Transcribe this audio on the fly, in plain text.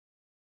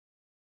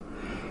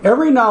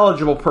Every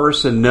knowledgeable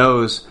person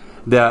knows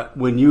that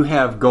when you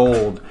have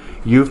gold,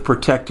 you've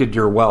protected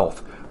your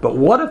wealth. But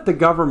what if the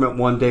government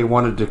one day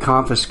wanted to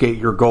confiscate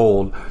your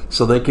gold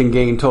so they can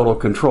gain total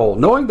control,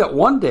 knowing that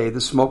one day the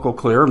smoke will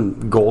clear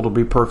and gold will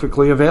be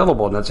perfectly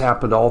available, and that's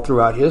happened all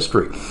throughout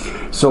history.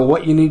 So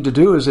what you need to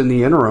do is, in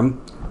the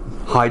interim,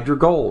 hide your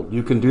gold.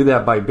 You can do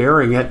that by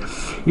burying it.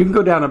 You can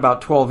go down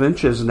about 12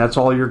 inches, and that's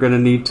all you're going to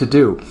need to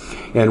do.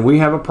 And we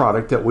have a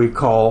product that we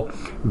call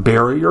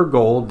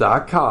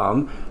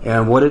buryyourgold.com,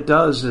 and what it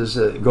does is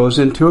it goes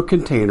into a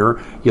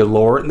container. You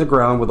lower it in the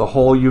ground with a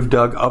hole you've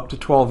dug up to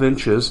 12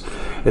 inches.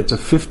 It's a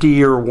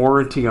 50-year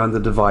warranty on the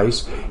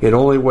device. It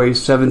only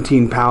weighs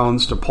 17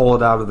 pounds to pull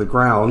it out of the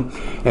ground,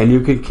 and you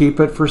can keep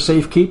it for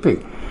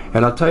safekeeping.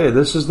 And I'll tell you,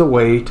 this is the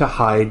way to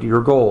hide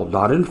your gold,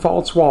 not in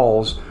false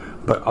walls,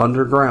 but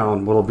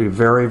underground. Will be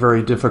very,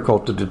 very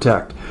difficult to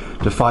detect.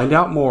 To find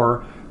out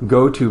more,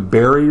 go to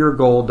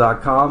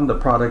buryyourgold.com. The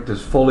product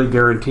is fully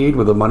guaranteed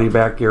with a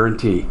money-back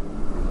guarantee.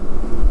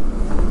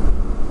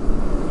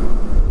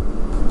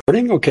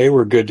 Okay,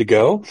 we're good to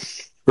go.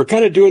 We're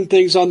kind of doing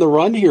things on the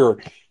run here.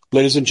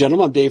 Ladies and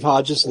gentlemen, I'm Dave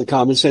Hodges of the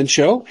Common Sense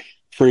Show,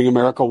 freeing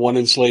America one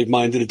enslaved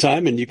mind at a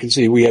time. And you can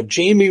see we have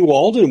Jamie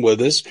Walden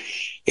with us.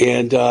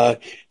 And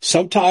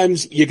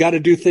sometimes you got to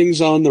do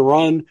things on the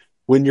run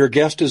when your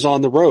guest is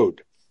on the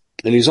road.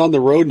 And he's on the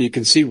road, and you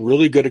can see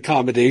really good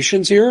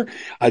accommodations here.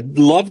 I'd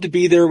love to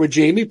be there with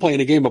Jamie playing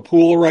a game of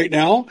pool right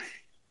now,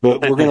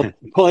 but we're going to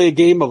play a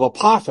game of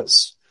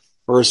Aphopis,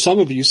 or as some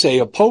of you say,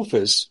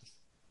 Aphopis.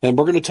 And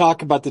we're going to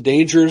talk about the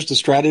dangers, the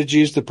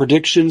strategies, the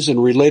predictions,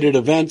 and related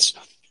events.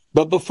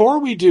 But before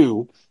we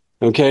do,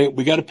 okay,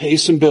 we got to pay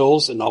some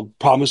bills, and I'll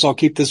promise I'll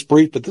keep this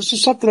brief, but this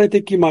is something I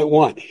think you might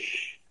want.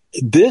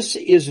 This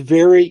is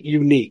very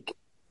unique.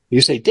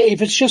 You say,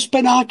 Dave, it's just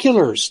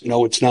binoculars.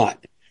 No, it's not.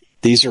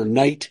 These are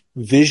night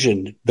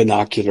vision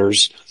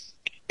binoculars,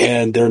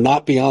 and they're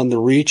not beyond the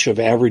reach of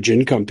average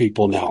income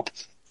people now.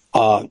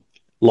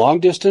 Long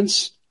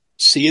distance,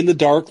 see in the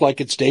dark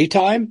like it's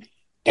daytime,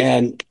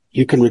 and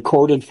you can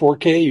record in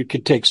 4K. You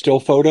can take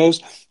still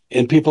photos,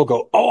 and people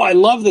go, oh, I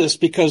love this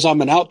because I'm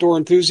an outdoor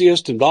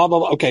enthusiast and blah, blah,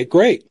 blah. Okay,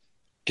 great.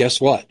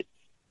 Guess what?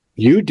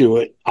 You do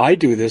it. I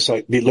do this.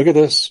 Look at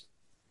this.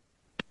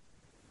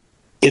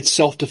 It's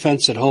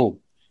self-defense at home.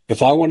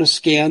 If I want to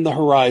scan the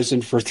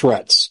horizon for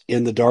threats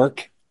in the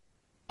dark,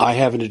 I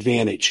have an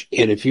advantage.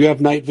 And if you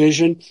have night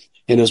vision,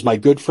 and as my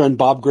good friend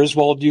Bob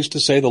Griswold used to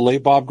say, the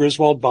late Bob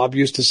Griswold, Bob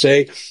used to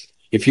say,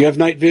 if you have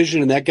night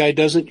vision and that guy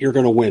doesn't, you're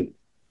going to win.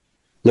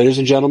 Ladies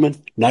and gentlemen,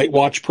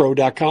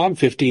 nightwatchpro.com,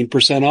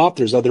 15% off.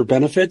 There's other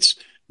benefits,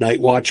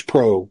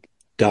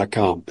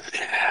 nightwatchpro.com.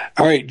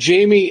 All right,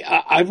 Jamie,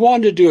 I've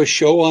wanted to do a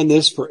show on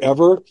this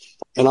forever,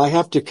 and I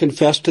have to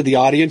confess to the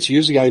audience,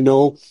 usually I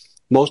know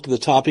most of the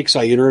topics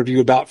I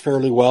interview about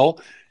fairly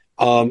well.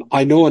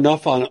 I know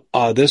enough on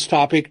this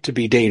topic to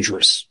be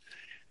dangerous,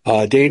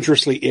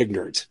 dangerously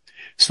ignorant.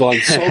 So I'm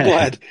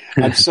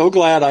so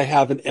glad I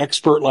have an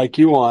expert like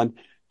you on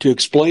to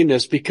explain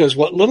this, because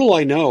what little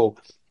I know,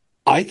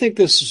 I think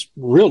this is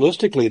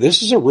realistically,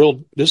 this is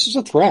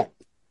a threat.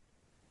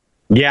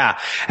 Yeah,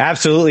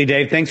 absolutely,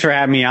 Dave. Thanks for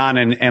having me on.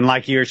 And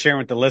like you were sharing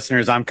with the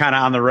listeners, I'm kind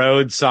of on the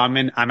road. So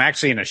I'm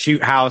actually in a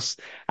shoot house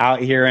out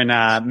here in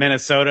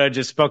Minnesota.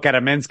 Just spoke at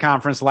a men's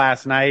conference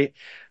last night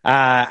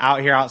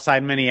out here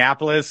outside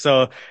Minneapolis.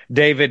 So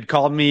David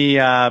called me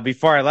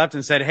before I left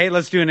and said, hey,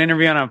 let's do an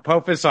interview on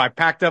Aphopis. So I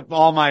packed up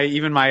all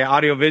even my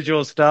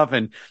audiovisual stuff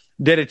and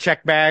did a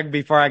check bag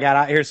before I got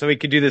out here so we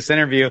could do this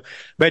interview.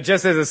 But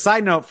just as a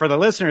side note for the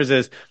listeners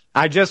is,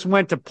 I just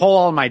went to pull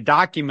all my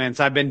documents.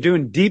 I've been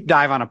doing deep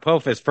dive on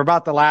Aphopis for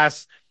about the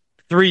last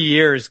 3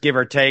 years, give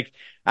or take,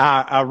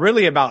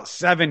 really about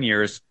 7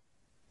 years.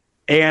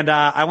 And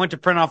I went to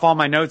print off all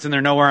my notes, and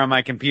they're nowhere on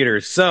my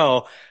computer.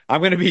 So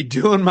I'm going to be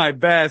doing my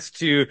best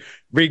to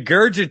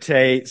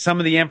regurgitate some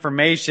of the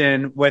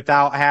information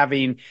without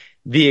having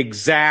the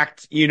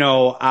exact,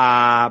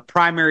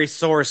 primary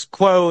source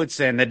quotes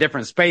and the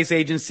different space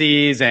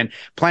agencies and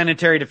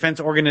planetary defense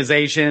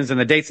organizations and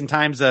the dates and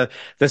times of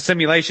the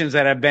simulations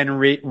that have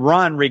been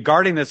run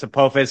regarding this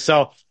Aphopis.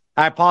 So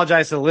I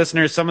apologize to the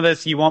listeners. Some of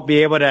this you won't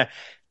be able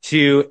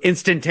to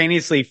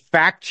instantaneously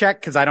fact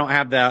check because I don't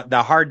have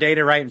the hard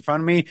data right in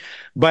front of me.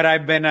 But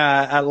I've been,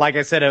 like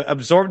I said,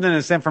 absorbed in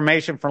this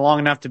information for long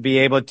enough to be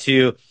able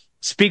to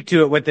speak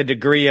to it with a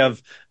degree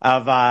of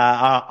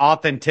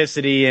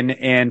authenticity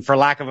and for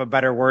lack of a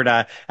better word,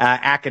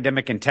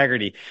 academic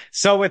integrity.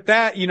 So with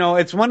that,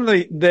 it's one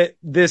of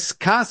this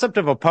concept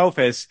of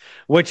Aphopis,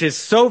 which is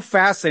so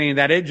fascinating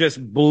that it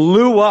just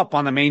blew up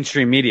on the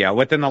mainstream media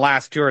within the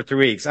last 2 or 3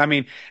 weeks. I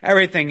mean,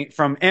 everything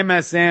from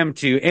MSM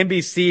to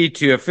NBC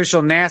to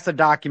official NASA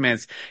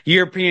documents,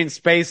 European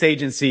space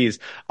agencies,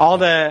 all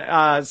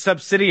the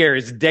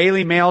subsidiaries,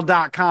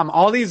 dailymail.com,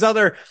 all these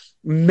other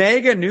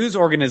mega news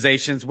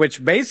organizations,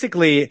 which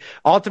basically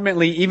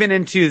ultimately even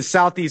into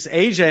Southeast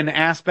Asia and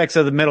aspects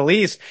of the Middle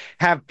East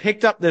have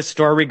picked up this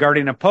story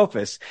regarding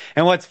Aphopis.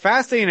 And what's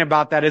fascinating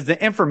about that is the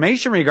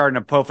information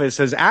regarding Aphopis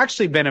has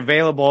actually been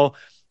available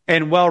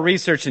and well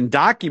researched and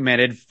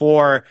documented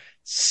for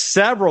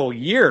several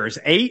years,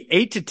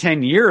 eight to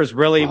 10 years,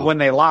 really, when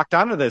they locked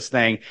onto this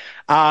thing.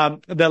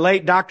 The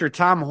late Dr.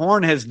 Tom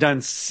Horn has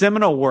done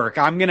seminal work.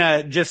 I'm going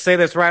to just say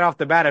this right off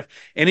the bat. If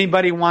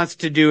anybody wants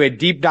to do a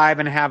deep dive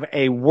and have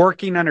a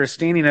working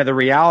understanding of the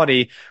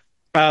reality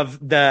of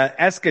the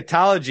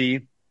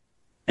eschatology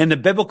and the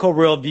biblical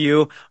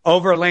worldview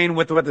overlaying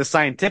with what the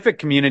scientific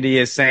community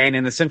is saying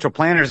and the central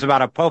planners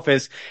about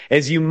Aphopis,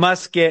 is you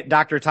must get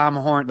Dr. Tom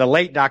Horn, the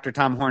late Dr.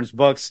 Tom Horn's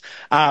books,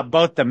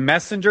 both The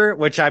Messenger,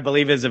 which I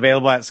believe is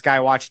available at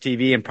Skywatch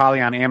TV and probably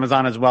on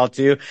Amazon as well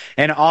too,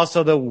 and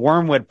also the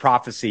Wormwood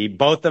Prophecy.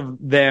 Both of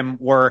them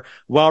were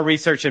well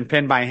researched and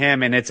penned by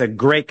him, and it's a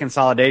great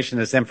consolidation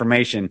of this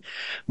information.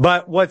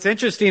 But what's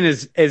interesting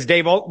is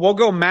Dave, we'll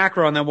go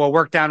macro and then we'll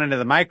work down into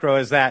the micro,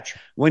 is that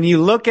when you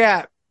look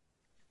at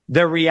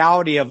the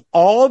reality of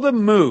all of the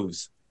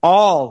moves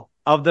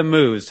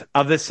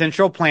of the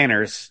central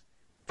planners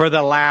for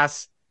the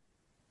last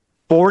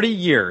 40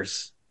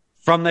 years,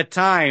 from the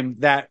time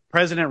that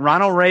President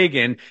Ronald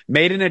Reagan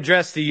made an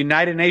address to the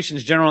United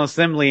Nations General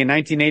Assembly in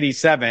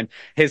 1987,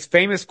 his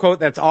famous quote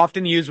that's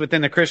often used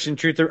within the Christian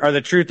Truther or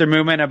the Truther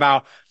movement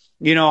about,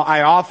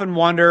 I often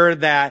wonder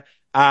that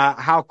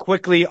how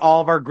quickly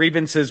all of our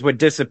grievances would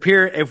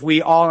disappear if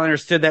we all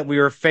understood that we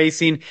were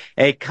facing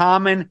a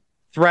common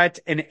threat,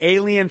 an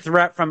alien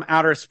threat from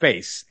outer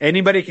space.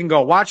 Anybody can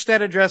go watch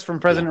that address from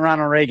President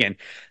Ronald Reagan.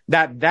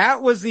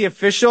 That was the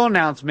official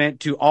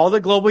announcement to all the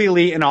global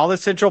elite and all the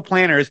central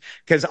planners,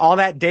 because all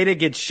that data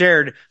gets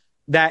shared,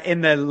 that in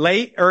the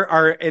late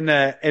or in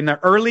the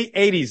early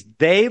 80s,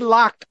 they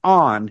locked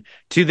on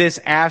to this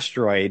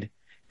asteroid.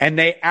 And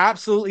they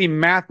absolutely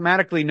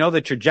mathematically know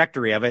the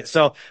trajectory of it.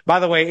 So, by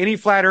the way, any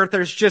flat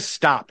earthers, just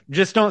stop.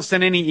 Just don't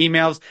send any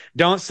emails.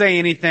 Don't say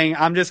anything.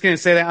 I'm just going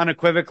to say that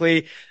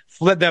unequivocally.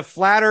 The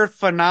flat earth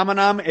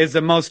phenomenon is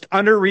the most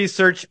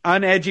under-researched,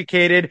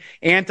 uneducated,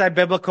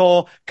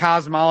 anti-biblical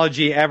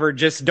cosmology ever.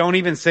 Just don't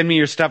even send me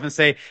your stuff and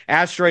say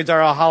asteroids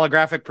are a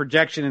holographic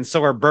projection and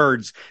so are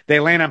birds. They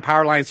land on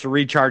power lines to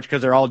recharge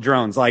because they're all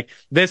drones. Like,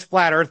 this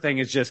flat earth thing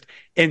is just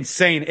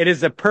insane. It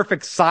is the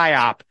perfect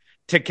psyop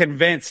to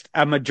convince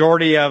a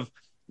majority of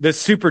the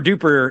super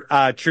duper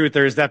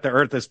truthers that the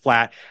earth is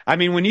flat. I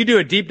mean, when you do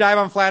a deep dive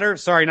on flat earth,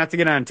 sorry not to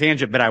get on a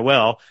tangent, but I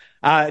will.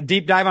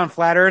 Deep dive on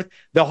flat earth,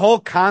 the whole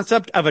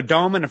concept of a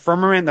dome and a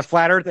firmament in the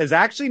flat earth is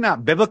actually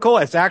not biblical.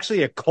 It's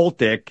actually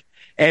occultic,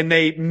 and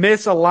they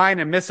misalign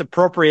and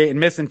misappropriate and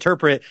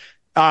misinterpret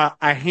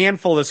a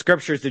handful of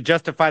scriptures to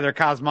justify their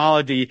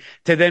cosmology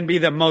to then be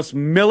the most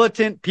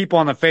militant people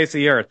on the face of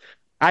the earth.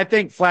 I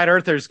think flat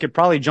earthers could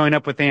probably join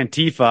up with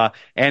Antifa,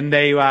 and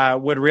they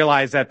would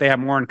realize that they have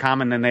more in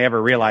common than they ever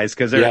realized.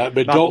 Because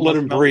but don't let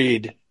them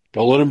breed.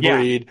 Don't let them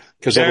breed,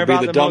 because it'll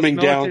be the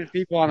dumbing down.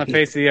 People on the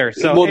face of the earth.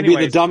 So, it will be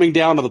the dumbing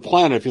down of the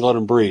planet if you let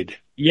them breed.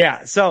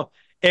 Yeah. So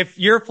if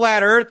you're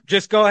flat Earth,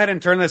 just go ahead and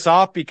turn this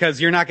off,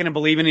 because you're not going to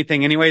believe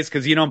anything anyways,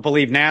 because you don't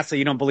believe NASA,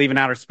 you don't believe in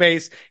outer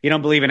space, you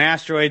don't believe in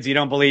asteroids, you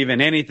don't believe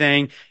in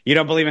anything, you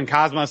don't believe in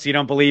cosmos, you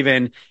don't believe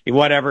in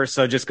whatever.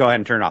 So just go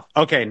ahead and turn it off.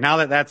 Okay, now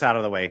that that's out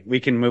of the way,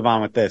 we can move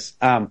on with this.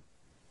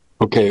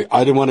 Okay,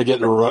 I didn't want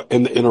to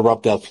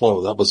interrupt that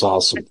flow. That was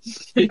awesome.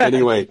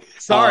 Anyway,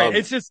 sorry,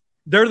 it's just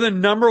they're the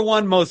number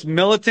one most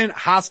militant,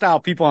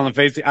 hostile people on the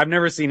face. I've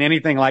never seen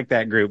anything like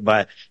that group,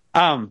 but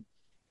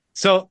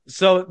So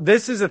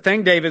this is the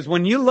thing, Dave, is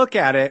when you look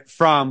at it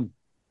from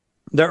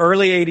the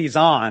early 80s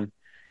on,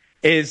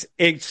 is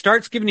it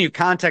starts giving you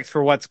context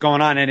for what's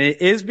going on. And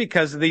it is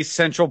because these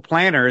central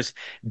planners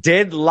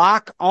did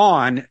lock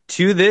on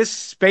to this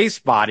space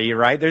body,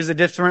 right? There's a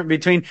difference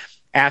between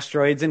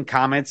asteroids and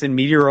comets and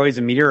meteoroids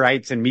and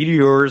meteorites and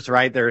meteors,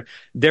 right? There are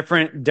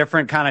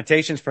different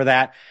connotations for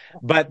that,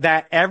 but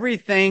that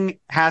everything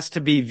has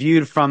to be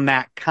viewed from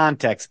that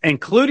context,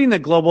 including the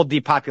global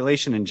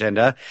depopulation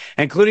agenda,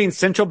 including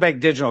central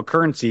bank digital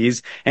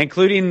currencies,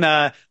 including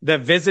the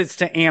visits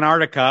to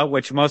Antarctica,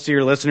 which most of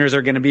your listeners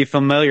are going to be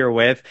familiar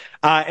with.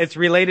 It's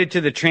related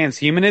to the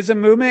transhumanism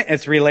movement.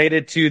 It's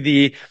related to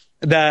the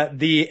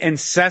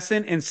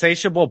incessant,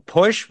 insatiable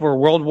push for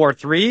World War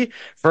III,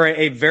 for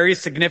a very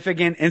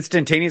significant,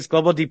 instantaneous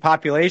global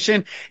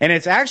depopulation. And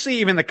it's actually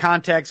even the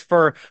context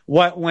for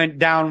what went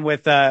down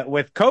with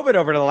COVID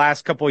over the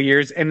last couple of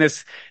years, and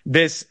this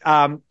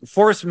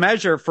forced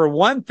measure, for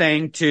one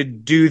thing, to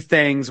do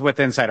things with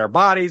inside our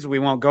bodies. We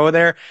won't go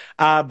there.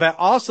 But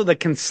also the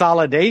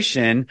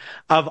consolidation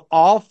of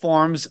all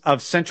forms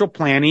of central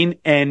planning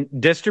and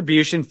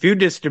distribution, food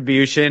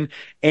distribution,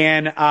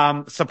 and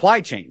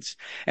supply chains.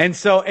 And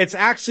so it's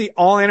actually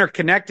all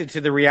interconnected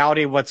to the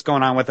reality of what's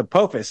going on with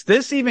Aphopis.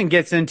 This even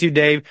gets into,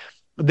 Dave,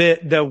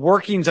 the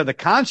workings of the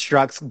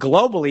constructs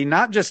globally,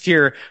 not just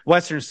here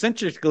Western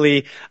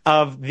centrically,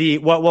 of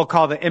what we'll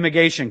call the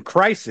immigration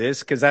crisis,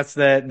 because that's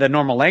the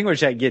normal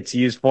language that gets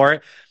used for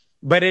it.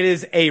 but it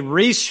is a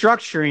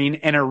restructuring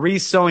and a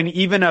resowing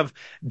even of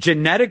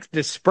genetic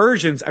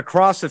dispersions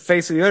across the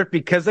face of the earth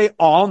because they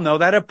all know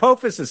that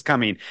Aphopis is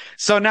coming.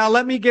 So now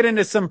let me get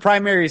into some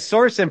primary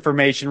source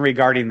information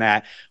regarding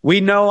that. We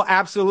know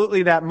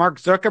absolutely that Mark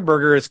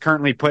Zuckerberg is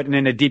currently putting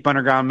in a deep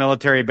underground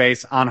military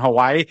base on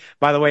Hawaii.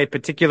 By the way, a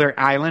particular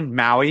island,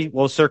 Maui.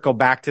 We'll circle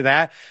back to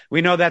that.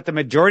 We know that the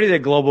majority of the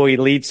global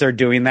elites are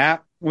doing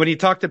that. When you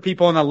talk to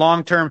people in the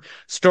long-term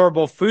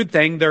storable food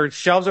thing, their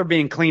shelves are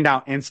being cleaned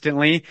out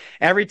instantly.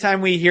 Every time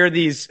we hear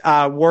these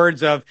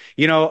words of,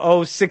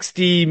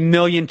 60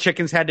 million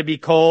chickens had to be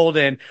cold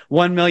and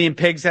 1 million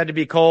pigs had to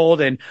be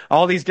cold and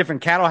all these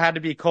different cattle had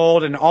to be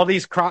cold and all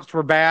these crops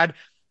were bad.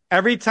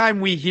 Every time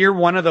we hear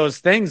one of those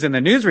things in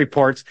the news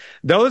reports,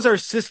 those are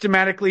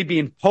systematically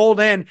being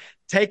pulled in,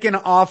 taken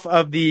off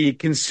of the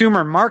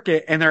consumer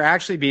market, and they're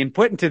actually being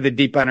put into the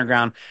deep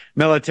underground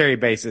military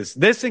bases.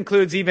 This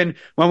includes even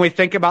when we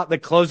think about the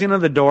closing of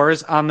the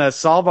doors on the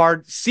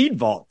Svalbard seed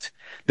vault.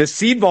 The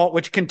seed vault,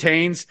 which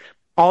contains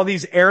all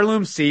these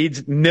heirloom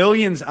seeds,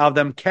 millions of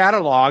them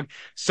cataloged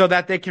so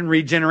that they can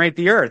regenerate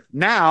the earth.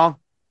 Now,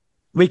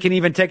 we can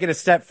even take it a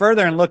step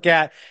further and look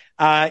at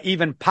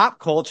even pop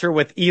culture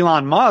with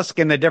Elon Musk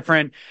and the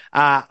different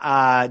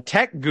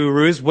tech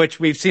gurus, which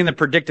we've seen the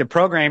predictive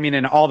programming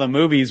in all the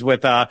movies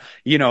with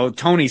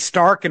Tony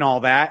Stark and all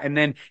that. And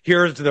then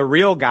here's the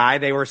real guy.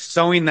 They were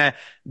sowing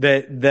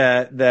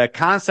the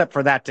concept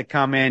for that to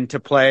come into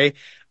play,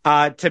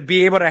 to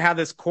be able to have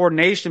this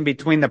coordination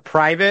between the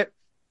private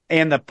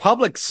and the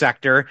public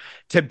sector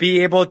to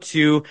be able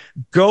to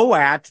go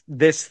at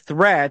this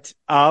threat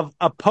of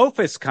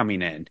Aphopis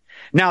coming in.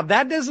 Now,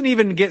 that doesn't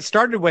even get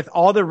started with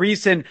all the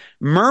recent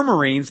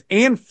murmurings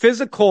and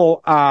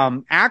physical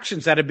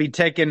actions that have been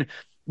taken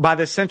by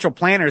the central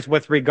planners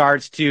with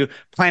regards to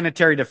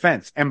planetary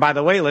defense. And by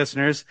the way,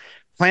 listeners,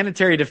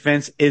 planetary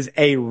defense is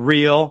a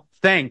real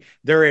thing.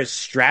 There is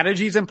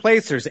strategies in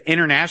place. There's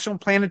international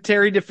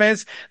planetary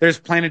defense. There's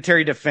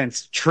planetary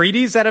defense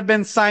treaties that have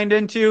been signed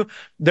into.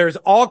 There's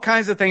all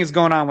kinds of things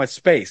going on with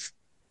space.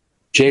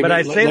 Jamie, but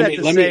I say that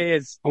to say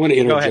is, I want to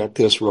interject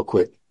this real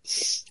quick.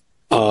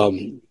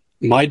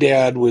 My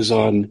dad was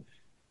on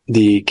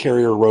the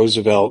carrier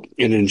Roosevelt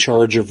and in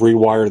charge of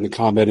rewiring the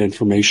Combat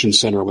Information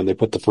Center when they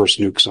put the first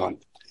nukes on.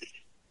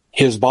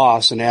 His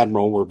boss and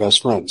admiral were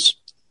best friends.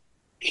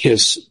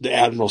 The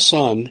admiral's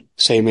son,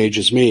 same age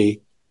as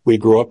me, we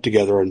grew up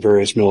together on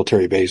various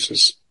military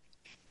bases.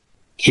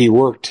 He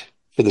worked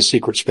for the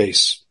secret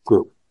space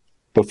group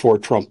before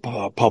Trump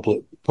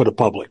put it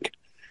public.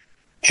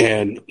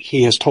 And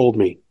he has told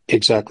me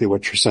exactly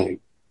what you're saying.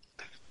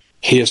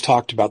 He has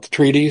talked about the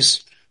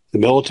treaties, the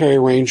military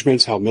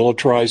arrangements, how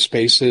militarized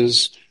space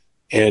is,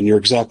 and you're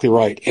exactly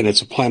right. And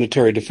it's a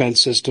planetary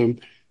defense system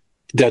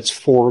that's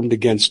formed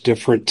against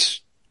different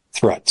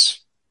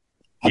threats.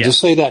 I'll just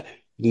say that.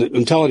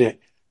 I'm telling you,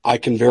 I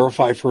can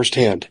verify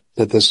firsthand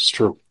that this is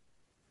true.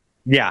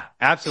 Yeah,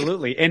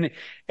 absolutely.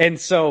 And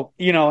so,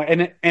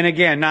 and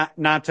again,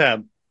 not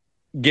to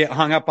get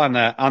hung up on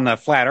the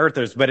flat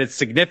earthers, but it's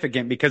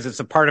significant because it's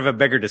a part of a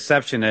bigger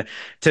deception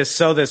to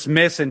sow this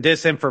mis and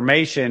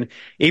disinformation,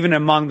 even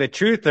among the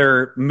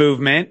truther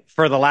movement,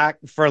 for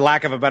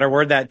lack of a better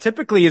word, that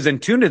typically is in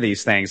tune to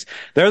these things.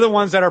 They're the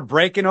ones that are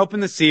breaking open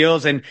the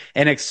seals and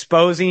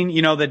exposing,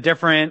 the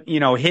different,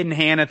 hidden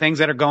hand of things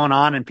that are going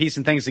on and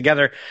piecing things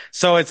together.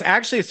 So it's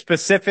actually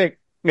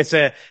it's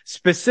a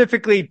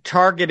specifically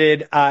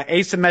targeted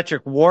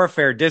asymmetric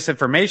warfare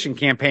disinformation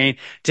campaign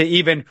to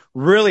even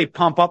really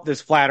pump up this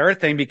flat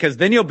earth thing, because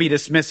then you'll be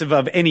dismissive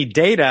of any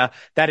data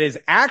that is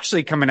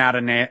actually coming out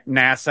of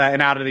NASA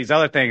and out of these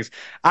other things.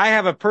 I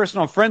have a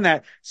personal friend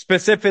that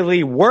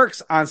specifically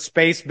works on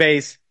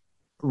space-based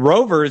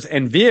rovers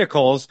and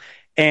vehicles,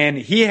 and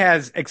he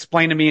has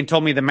explained to me and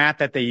told me the math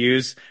that they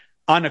use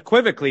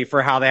unequivocally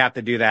for how they have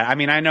to do that. I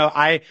mean, I know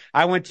I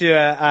went to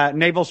a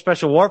Naval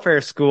Special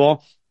Warfare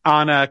School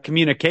on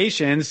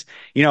communications,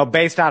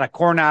 based out of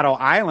Coronado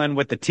Island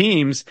with the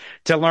teams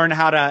to learn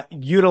how to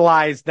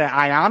utilize the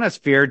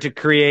ionosphere to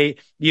create,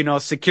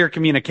 secure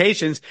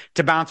communications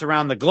to bounce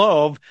around the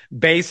globe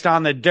based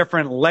on the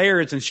different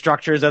layers and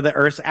structures of the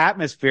Earth's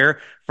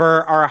atmosphere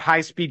for our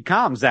high-speed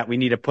comms that we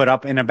need to put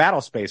up in a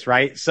battle space,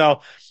 right?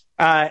 So,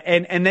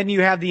 and then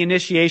you have the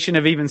initiation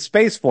of even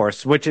Space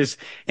Force, which is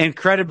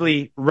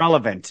incredibly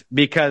relevant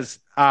because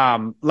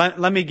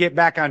let me get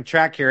back on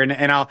track here,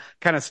 and I'll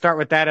kind of start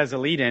with that as a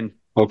lead-in.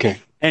 Okay.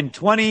 And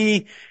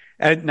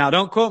now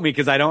don't quote me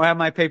because I don't have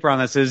my paper on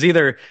this. It was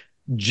either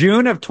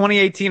June of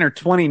 2018 or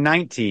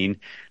 2019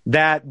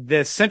 that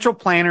the central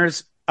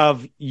planners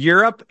of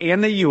Europe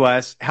and the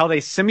U.S. held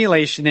a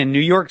simulation in New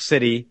York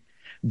City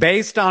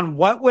based on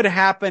what would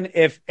happen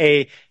if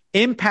a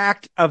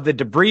impact of the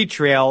debris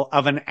trail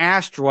of an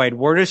asteroid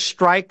were to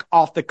strike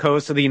off the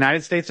coast of the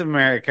United States of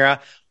America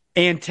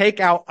and take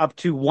out up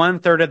to one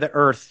third of the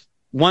Earth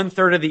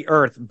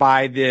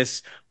by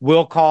this,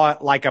 we'll call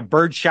it like a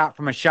bird shot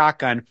from a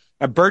shotgun,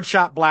 a bird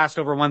shot blast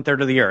over one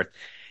third of the Earth.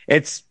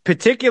 It's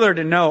particular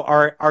to know,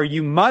 or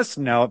you must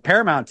know,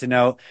 paramount to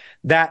know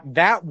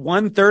that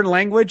one third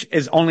language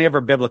is only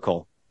ever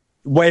biblical.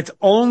 Well, it's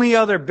only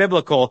other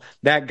biblical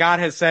that God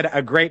has said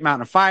a great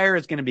mountain of fire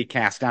is going to be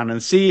cast down in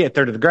the sea, a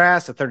third of the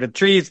grass, a third of the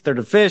trees, a third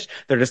of the fish, a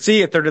third of the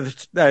sea, a third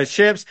of the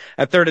ships,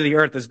 a third of the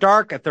earth is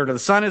dark, a third of the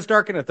sun is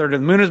darkened, a third of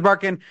the moon is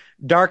darkened.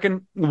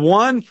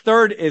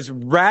 1/3 is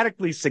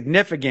radically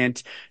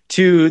significant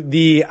to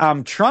the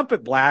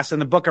trumpet blast in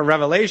the book of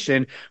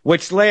Revelation,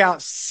 which lay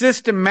out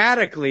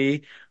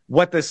systematically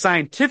what the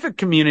scientific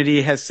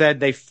community has said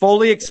they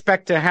fully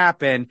expect to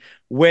happen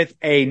with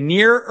a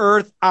near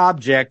Earth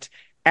object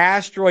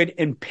asteroid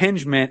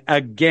impingement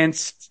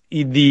against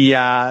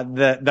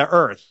the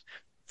Earth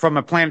from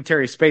a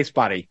planetary space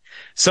body.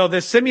 So the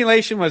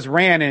simulation was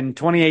ran in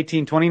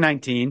 2018,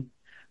 2019,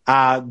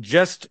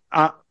 just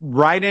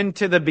right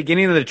into the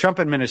beginning of the Trump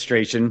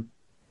administration.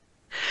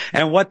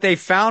 And what they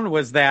found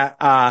was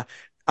that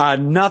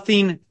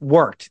nothing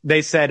worked.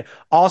 They said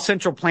all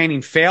central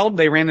planning failed.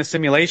 They ran the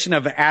simulation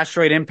of an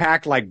asteroid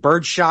impact like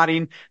bird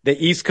shotting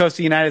the east coast of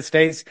the United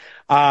States.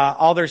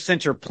 All their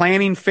central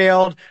planning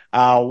failed.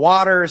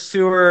 Water,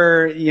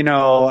 sewer,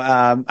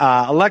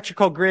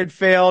 electrical grid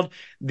failed.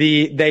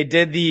 They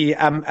did the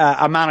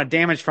amount of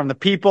damage from the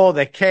people,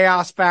 the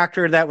chaos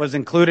factor that was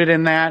included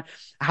in that.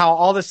 How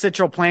all the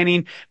central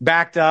planning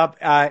backed up.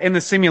 In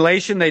the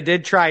simulation, they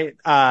did try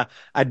a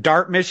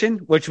DART mission,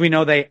 which we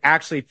know they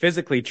actually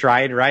physically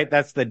tried, right?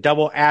 That's the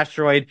double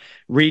asteroid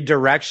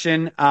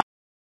redirection.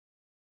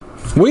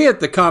 We at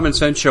the Common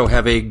Sense Show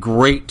have a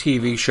great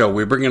TV show.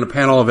 We bring in a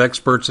panel of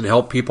experts and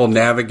help people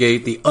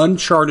navigate the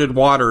uncharted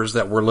waters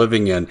that we're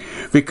living in.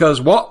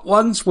 Because what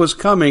once was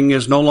coming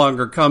is no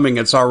longer coming.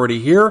 It's already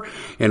here,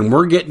 and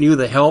we're getting you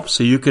the help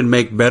so you can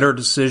make better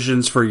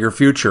decisions for your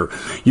future.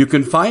 You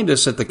can find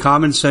us at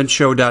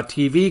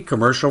thecommonsenseshow.tv,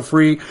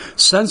 commercial-free,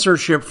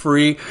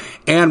 censorship-free,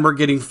 and we're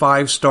getting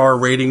 5-star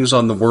ratings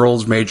on the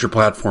world's major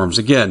platforms.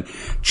 Again,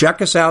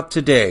 check us out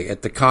today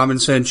at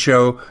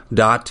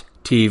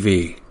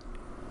thecommonsenseshow.tv.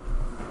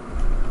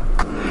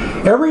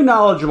 Every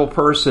knowledgeable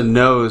person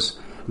knows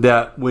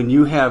that when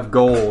you have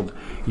gold,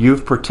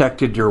 you've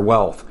protected your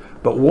wealth.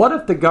 But what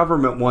if the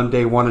government one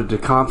day wanted to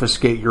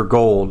confiscate your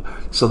gold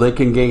so they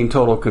can gain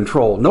total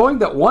control, knowing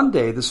that one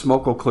day the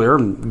smoke will clear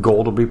and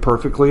gold will be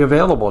perfectly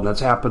available, and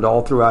that's happened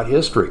all throughout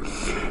history.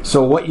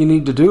 So what you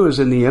need to do is,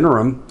 in the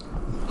interim,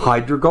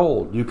 hide your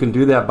gold. You can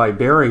do that by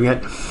burying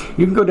it.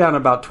 You can go down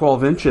about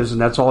 12 inches, and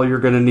that's all you're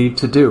going to need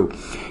to do.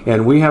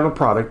 And we have a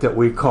product that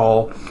we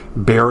call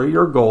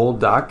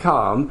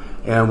buryyourgold.com,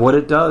 and what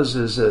it does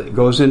is it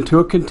goes into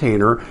a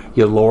container.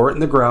 You lower it in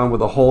the ground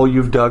with a hole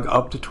you've dug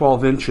up to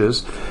 12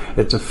 inches.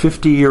 It's a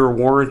 50-year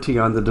warranty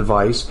on the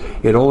device.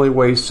 It only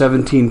weighs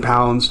 17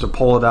 pounds to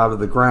pull it out of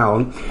the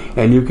ground,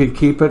 and you can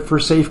keep it for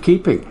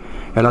safekeeping.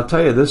 And I'll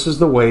tell you, this is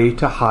the way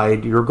to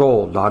hide your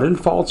gold. Not in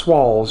false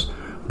walls,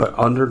 but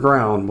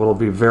underground will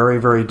be very,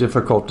 very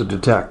difficult to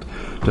detect.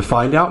 To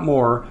find out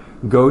more,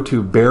 go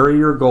to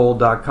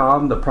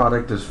buryyourgold.com. The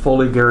product is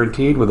fully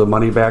guaranteed with a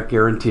money-back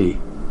guarantee.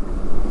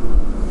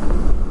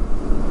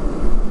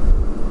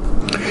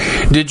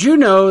 Did you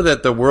know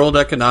that the World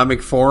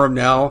Economic Forum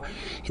now,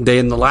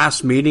 in the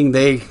last meeting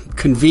they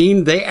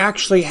convened, they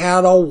actually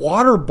had a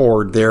water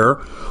board there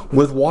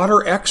with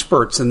water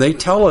experts, and they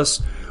tell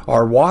us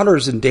our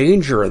water's in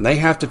danger and they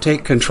have to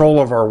take control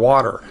of our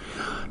water.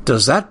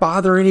 Does that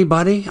bother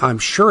anybody? I'm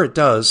sure it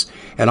does.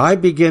 And I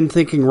begin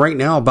thinking right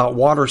now about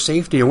water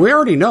safety. And we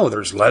already know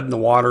there's lead in the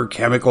water,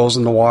 chemicals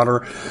in the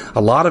water.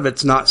 A lot of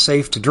it's not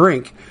safe to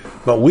drink.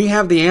 But we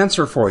have the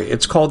answer for you.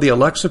 It's called the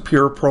Alexa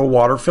Pure Pro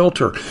Water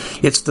Filter.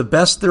 It's the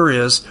best there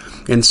is,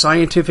 and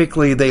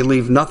scientifically they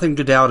leave nothing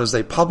to doubt as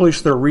they publish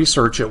their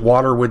research at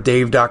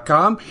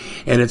waterwithdave.com,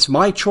 and it's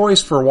my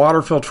choice for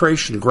water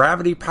filtration.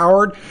 Gravity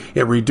powered,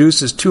 it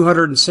reduces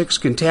 206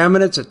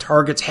 contaminants, it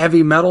targets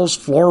heavy metals,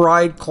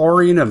 fluoride,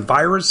 chlorine, and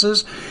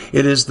viruses.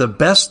 It is the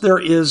best there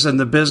is in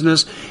the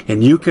business,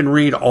 and you can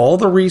read all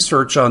the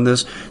research on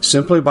this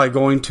simply by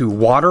going to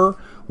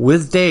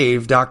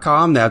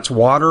waterwithdave.com. That's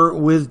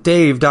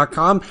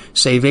waterwithdave.com.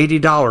 Save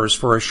 $80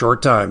 for a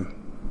short time.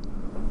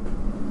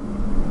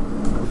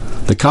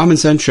 The Common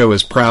Sense Show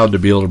is proud to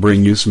be able to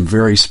bring you some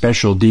very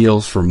special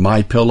deals from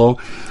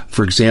MyPillow.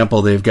 For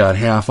example, they've got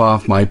half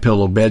off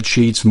MyPillow bed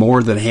sheets,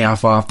 more than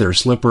half off their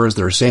slippers,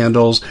 their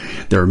sandals,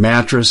 their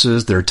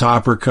mattresses, their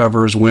topper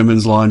covers,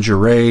 women's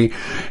lingerie.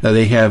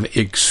 They have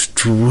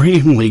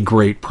extremely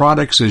great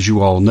products, as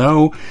you all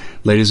know.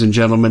 Ladies and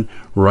gentlemen,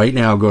 right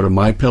now go to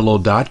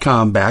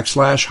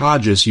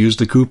mypillow.com/Hodges. Use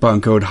the coupon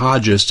code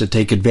Hodges to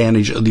take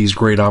advantage of these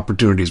great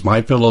opportunities.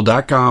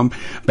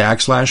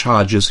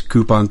 mypillow.com/Hodges,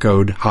 coupon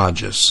code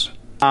Hodges.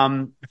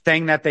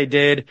 Thing that they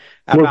did.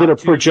 Was it a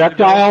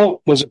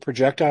projectile? Was it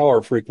projectile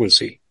or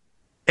frequency?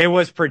 It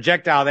was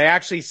projectile. They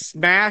actually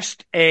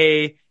smashed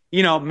a,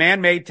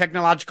 man-made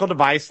technological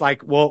device,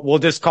 like we'll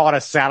just call it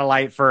a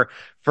satellite for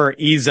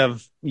ease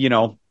of,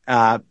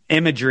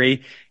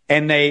 imagery.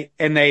 And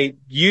they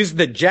used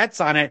the jets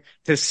on it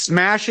to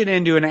smash it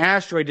into an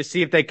asteroid to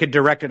see if they could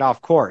direct it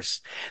off course.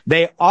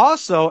 They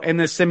also, in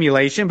the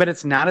simulation, but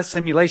it's not a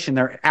simulation,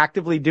 they're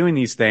actively doing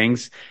these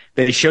things.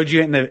 They showed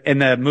you in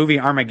the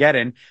movie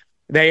Armageddon.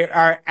 They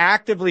are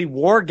actively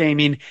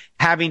wargaming,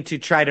 having to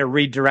try to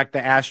redirect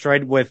the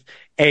asteroid with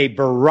a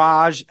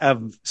barrage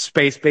of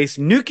space-based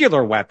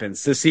nuclear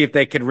weapons to see if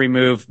they could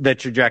remove the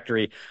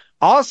trajectory.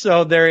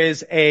 Also, there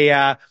is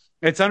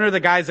it's under the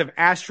guise of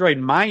asteroid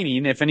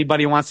mining. If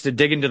anybody wants to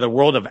dig into the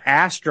world of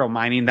astro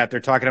mining that they're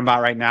talking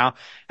about right now,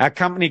 a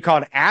company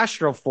called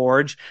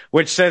Astroforge,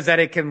 which says that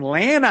it can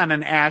land on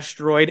an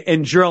asteroid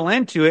and drill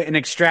into it and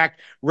extract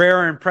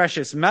rare and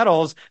precious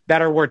metals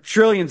that are worth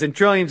trillions and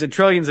trillions and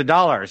trillions of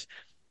dollars.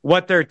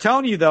 What they're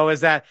telling you, though, is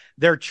that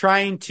they're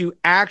trying to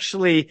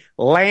actually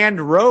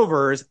land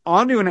rovers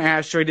onto an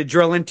asteroid to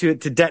drill into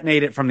it to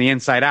detonate it from the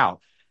inside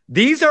out.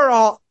 These are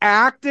all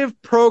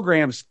active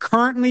programs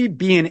currently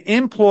being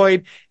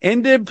employed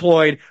and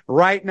deployed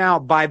right now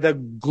by the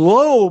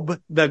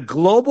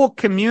global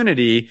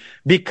community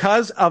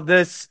because of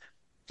this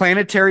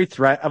planetary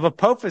threat of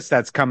Aphopis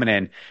that's coming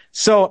in.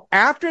 So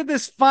after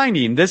this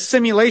finding, this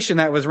simulation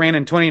that was ran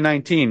in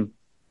 2019,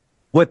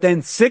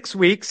 within 6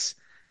 weeks,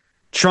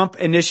 Trump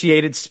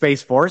initiated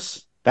Space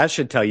Force. That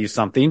should tell you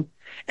something.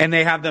 And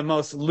they have the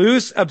most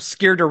loose,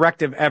 obscure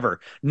directive ever.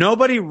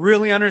 Nobody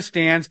really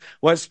understands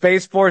what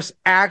Space Force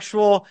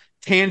actual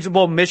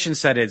tangible mission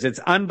set is. It's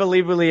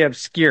unbelievably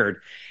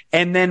obscured.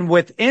 And then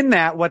within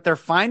that, what they're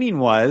finding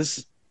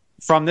was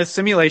from this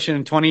simulation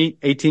in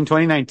 2018,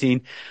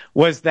 2019,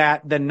 was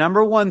that the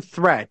number one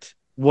threat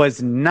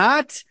was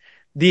not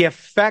the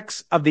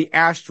effects of the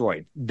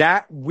asteroid,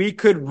 that we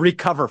could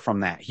recover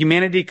from that.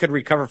 Humanity could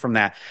recover from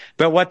that.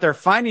 But what their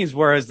findings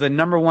were is the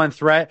number one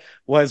threat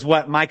was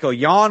what Michael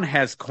Yon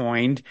has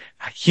coined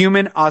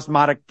human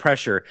osmotic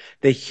pressure.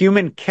 The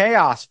human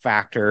chaos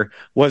factor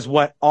was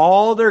what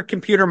all their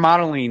computer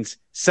modelings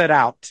set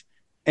out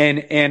and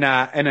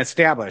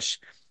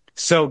established.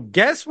 So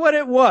guess what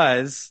it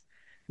was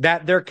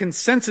that their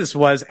consensus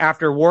was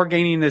after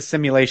wargaming this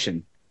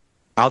simulation?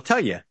 I'll tell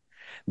you.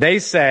 They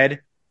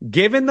said,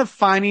 given the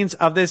findings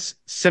of this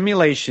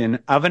simulation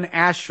of an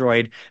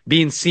asteroid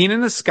being seen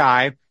in the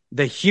sky,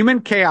 the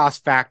human chaos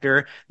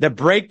factor, the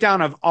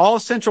breakdown of all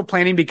central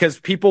planning because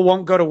people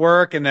won't go to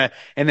work and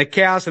the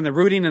chaos and the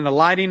rooting and the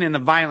lighting and the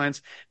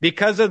violence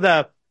because of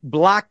the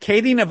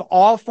blockading of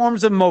all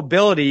forms of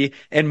mobility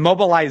and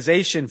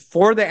mobilization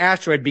for the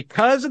asteroid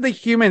because of the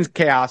human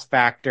chaos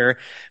factor,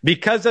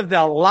 because of the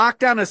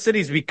lockdown of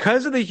cities,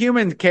 because of the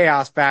human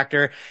chaos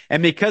factor,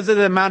 and because of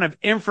the amount of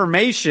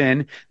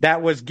information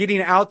that was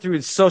getting out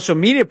through social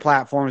media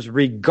platforms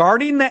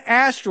regarding the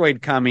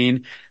asteroid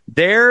coming,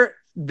 their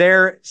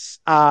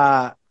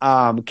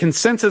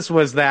consensus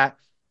was that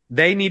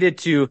they needed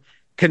to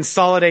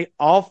consolidate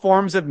all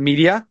forms of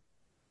media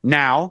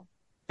now.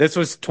 This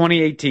was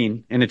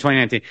 2018 into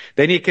 2019.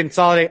 They need to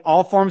consolidate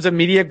all forms of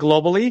media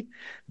globally.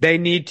 They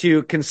need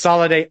to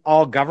consolidate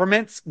all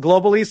governments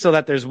globally so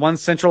that there's one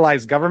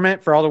centralized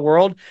government for all the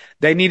world.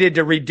 They needed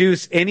to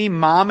reduce any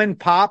mom and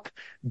pop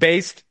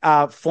based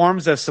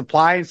forms of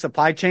supply and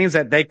supply chains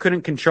that they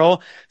couldn't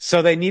control.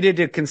 So they needed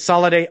to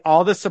consolidate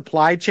all the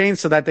supply chains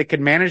so that they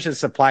could manage the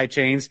supply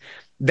chains.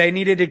 They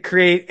needed to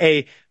create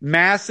a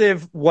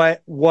massive,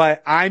 what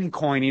I'm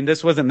coining,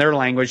 this wasn't their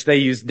language. They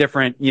used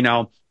different,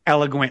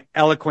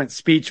 eloquent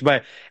speech,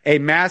 but a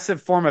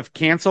massive form of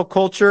cancel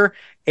culture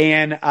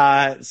and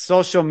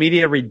social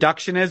media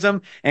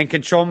reductionism and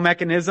control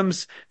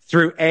mechanisms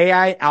through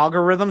AI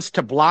algorithms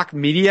to block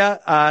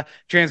media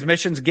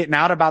transmissions getting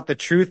out about the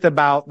truth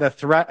about the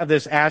threat of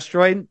this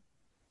asteroid.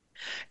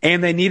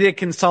 And they needed to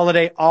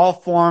consolidate all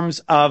forms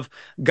of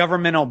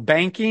governmental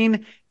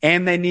banking,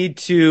 and they needed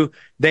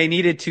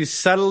to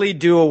subtly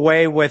do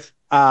away with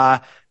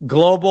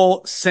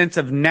global sense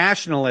of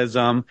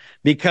nationalism,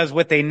 because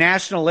with a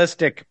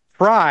nationalistic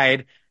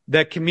pride,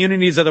 the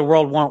communities of the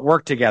world won't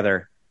work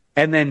together.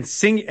 And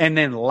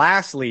then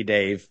lastly,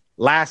 Dave,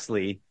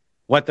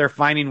 what they're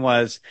finding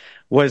was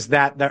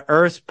that the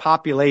Earth's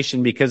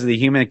population, because of the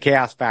human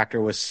chaos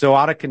factor, was so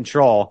out of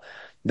control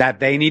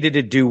that they needed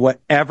to do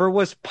whatever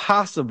was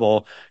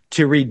possible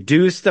to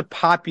reduce the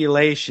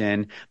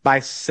population by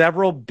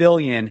several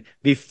billion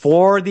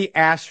before the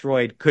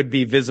asteroid could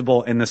be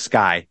visible in the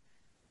sky.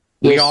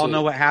 We all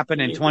know what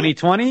happened in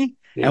 2020,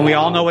 and we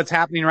all know what's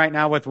happening right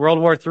now with World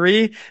War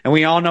III, and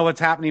we all know what's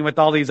happening with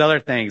all these other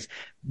things.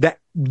 That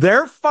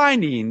their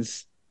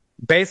findings,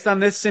 based on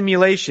this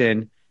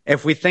simulation,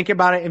 if we think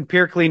about it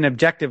empirically and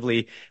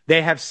objectively,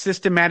 they have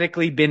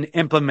systematically been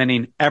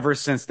implementing ever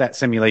since that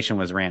simulation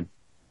was ran.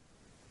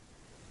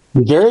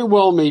 Very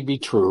well may be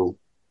true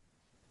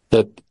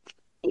that,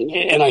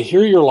 and I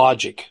hear your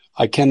logic.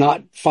 I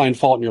cannot find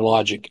fault in your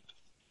logic,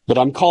 but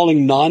I'm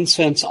calling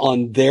nonsense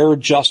on their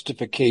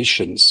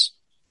justifications,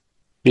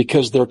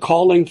 because they're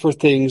calling for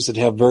things that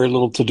have very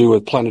little to do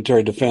with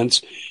planetary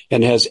defense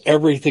and has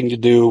everything to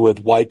do with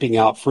wiping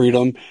out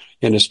freedom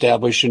and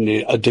establishing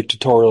a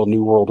dictatorial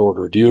new world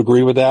order. Do you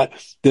agree with that?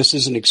 This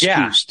is an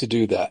excuse to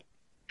do that.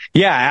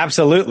 Yeah,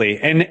 absolutely.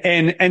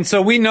 And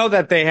so we know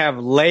that they have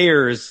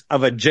layers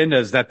of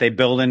agendas that they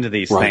build into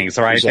these Right. things,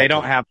 right? They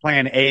don't Exactly. have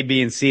plan A,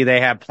 B, and C. They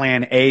have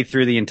plan A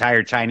through the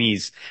entire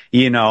Chinese,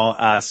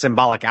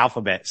 symbolic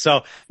alphabet.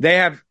 So they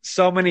have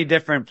so many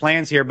different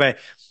plans here, but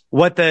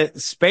what the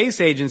space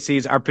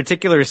agencies are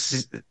particularly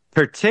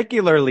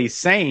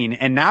saying,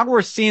 and now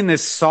we're seeing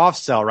this soft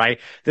sell, right?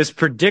 This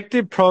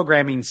predictive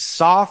programming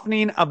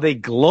softening of the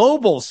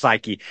global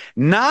psyche,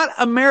 not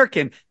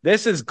American.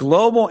 This is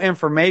global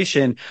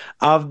information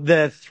of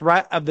the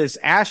threat of this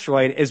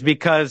asteroid is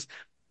because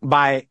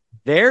by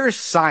their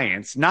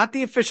science, not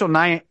the official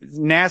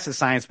NASA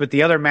science, but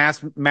the other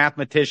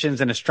mathematicians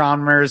and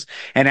astronomers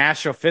and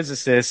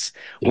astrophysicists,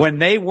 Yeah. when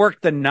they work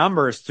the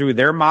numbers through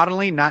their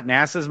modeling, not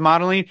NASA's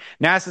modeling,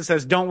 NASA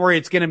says, don't worry,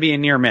 it's going to be a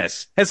near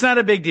miss. It's not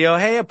a big deal.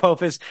 Hey,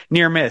 Aphopis,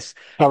 near miss.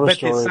 Cover But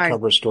the story, science,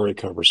 cover story,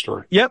 cover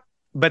story. yep.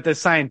 But the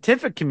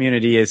scientific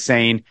community is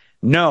saying,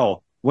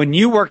 no, when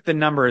you work the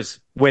numbers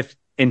with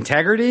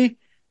integrity,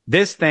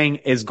 this thing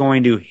is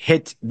going to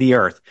hit the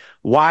earth.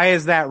 Why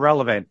is that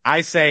relevant?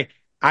 I say,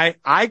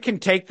 I can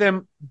take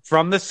them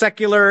from the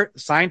secular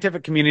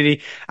scientific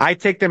community. I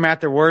take them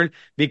at their word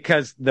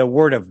because the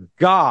word of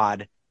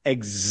God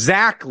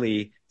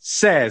exactly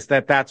says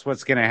that that's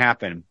what's going to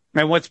happen.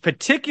 And what's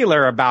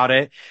particular about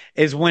it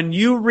is when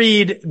you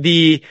read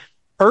the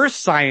earth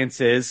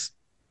sciences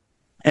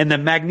and the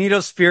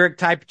magnetospheric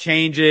type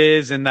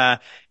changes and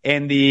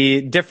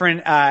the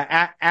different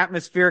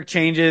atmospheric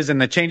changes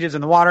and the changes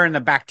in the water and the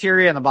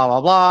bacteria and the blah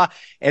blah blah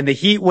and the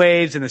heat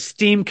waves and the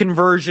steam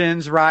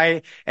conversions,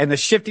 right, and the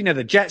shifting of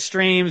the jet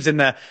streams and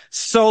the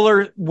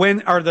solar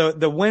wind or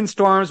the wind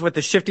storms with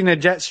the shifting of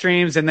jet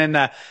streams and then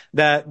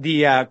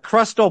the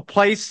crustal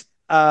place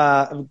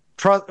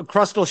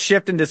crustal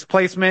shift and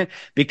displacement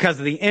because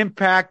of the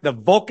impact, the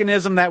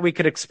volcanism that we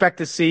could expect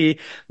to see,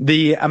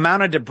 the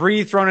amount of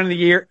debris thrown into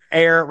the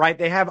air, right?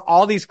 They have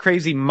all these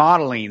crazy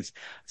modelings,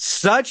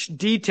 such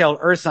detailed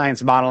earth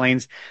science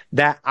modelings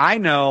that I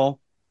know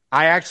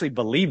I actually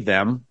believe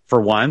them for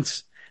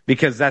once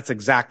because that's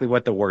exactly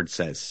what the word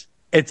says.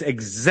 It's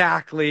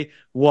exactly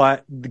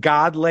what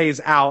God lays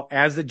out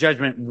as the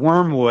judgment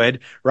wormwood,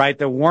 right?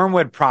 The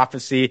wormwood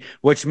prophecy,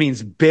 which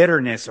means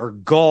bitterness or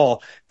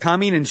gall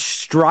coming and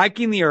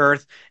striking the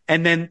earth.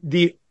 And then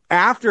the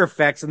after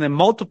effects and the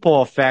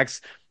multiple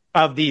effects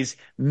of these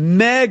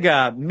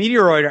mega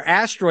meteoroid or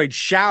asteroid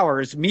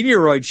showers,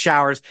 meteoroid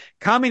showers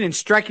coming and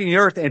striking the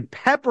earth and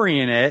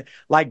peppering it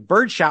like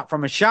birdshot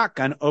from a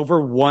shotgun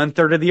over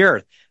 1/3 of the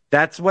earth.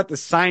 That's what the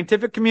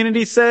scientific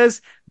community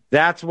says.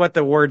 That's what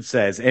the word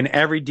says in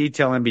every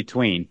detail in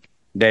between.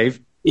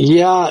 Dave?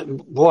 Yeah,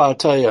 boy, I'll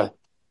tell you,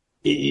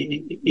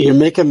 you're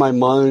making my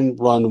mind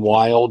run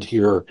wild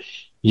here.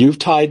 You've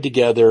tied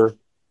together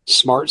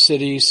smart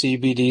cities,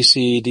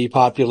 CBDC,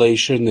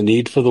 depopulation, the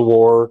need for the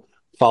war,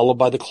 followed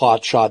by the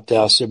clot shot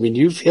deaths. I mean,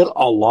 you've hit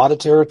a lot of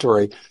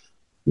territory.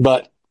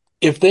 But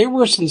if they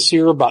were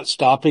sincere about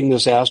stopping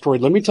this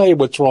asteroid, let me tell you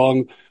what's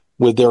wrong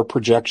with their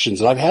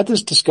projections. And I've had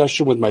this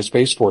discussion with my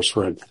Space Force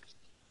friend.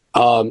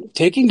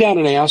 Taking down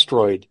an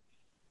asteroid,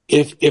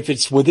 if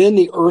it's within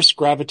the Earth's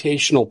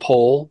gravitational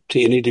pull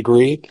to any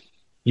degree,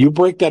 you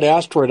break that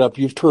asteroid up,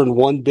 you've turned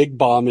one big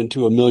bomb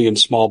into a million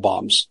small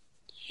bombs.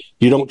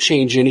 You don't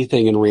change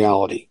anything in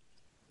reality.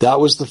 That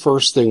was the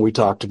first thing we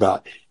talked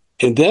about.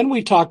 And then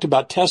we talked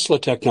about Tesla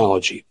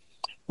technology.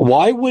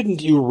 Why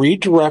wouldn't you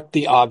redirect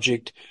the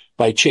object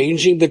by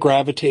changing the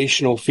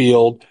gravitational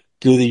field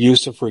through the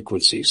use of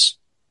frequencies?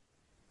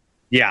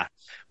 Yeah.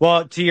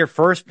 Well, to your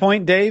first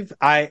point, Dave,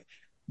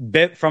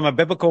 from a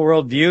biblical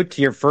worldview,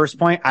 to your first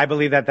point, I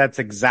believe that that's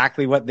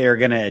exactly what they're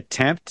going to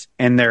attempt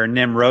in their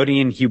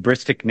Nimrodian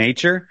hubristic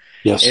nature.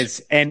 Yes.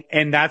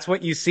 And that's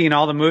what you see in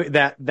all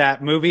the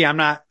that movie. I'm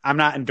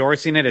not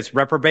endorsing it. It's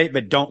Reprobate,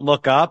 but Don't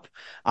Look Up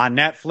on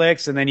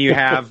Netflix. And then you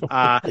have,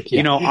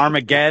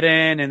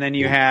 Armageddon, and then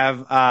you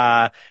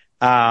have,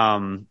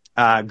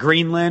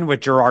 Greenland with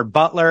Gerard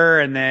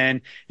Butler, and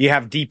then you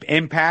have Deep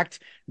Impact.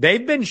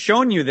 They've been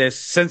showing you this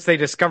since they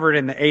discovered it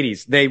in the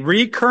 80s. They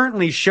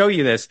recurrently show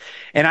you this.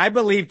 And I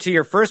believe, to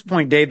your first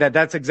point, Dave, that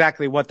that's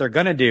exactly what they're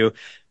going to do.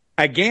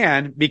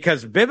 Again,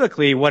 because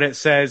biblically what it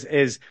says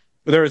is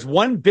there is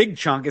one big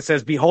chunk. It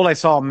says, behold, I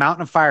saw a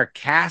mountain of fire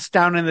cast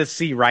down in the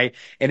sea, right?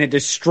 And it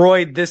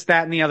destroyed this,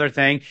 that, and the other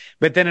thing.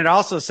 But then it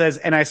also says,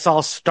 and I saw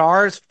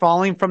stars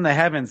falling from the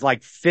heavens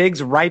like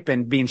figs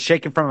ripened, being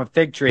shaken from a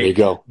fig tree. There you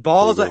go.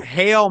 Balls of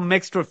hail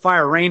mixed with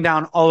fire rained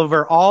down all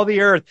over all the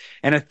earth,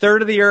 and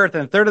 1/3 of the earth,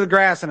 and 1/3 of the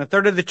grass, and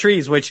 1/3 of the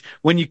trees, which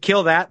when you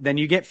kill that, then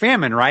you get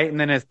famine, right? And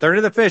then 1/3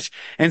 of the fish.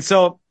 And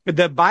so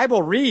the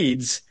Bible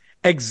reads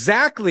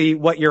exactly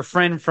what your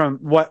friend from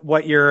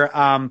what your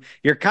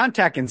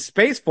contact in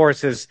Space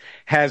Force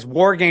has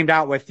war gamed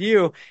out with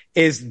you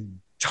is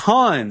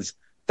tons,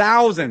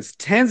 thousands,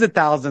 tens of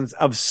thousands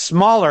of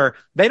smaller.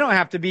 They don't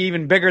have to be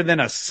even bigger than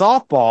a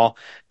softball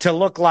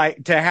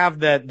to have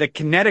the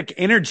kinetic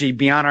energy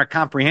beyond our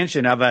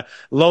comprehension of a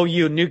low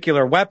U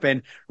nuclear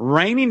weapon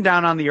raining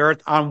down on the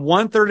earth, on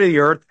 1/3 of the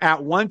earth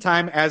at one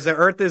time, as the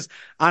earth is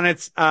on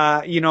its,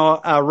 its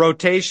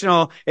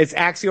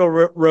axial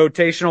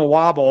rotational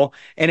wobble,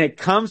 and it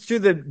comes through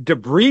the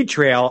debris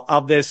trail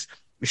of this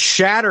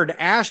shattered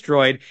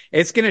asteroid.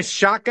 It's going to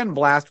shotgun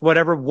blast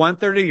whatever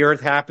 1/3 of the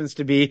earth happens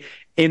to be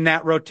in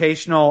that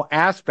rotational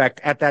aspect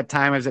at that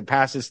time as it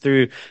passes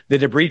through the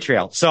debris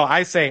trail. So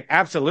I say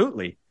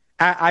absolutely.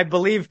 I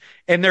believe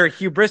in their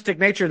hubristic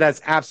nature,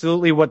 that's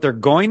absolutely what they're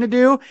going to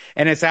do.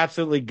 And it's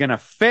absolutely going to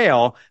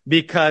fail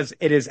because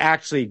it is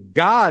actually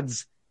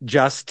God's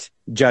just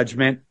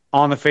judgment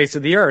on the face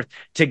of the earth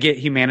to get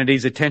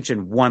humanity's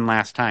attention one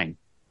last time.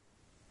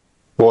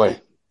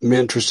 Boy,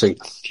 interesting.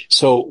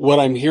 So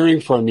what I'm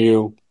hearing from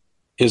you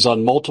is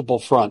on multiple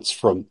fronts,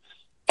 from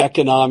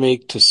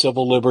economic to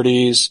civil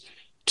liberties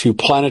to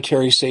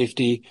planetary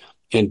safety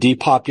and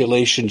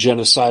depopulation,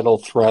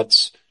 genocidal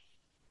threats.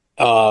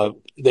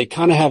 They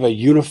kind of have a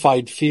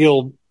unified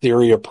field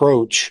theory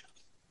approach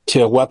to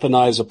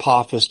weaponize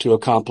Aphopis to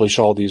accomplish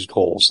all these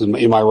goals.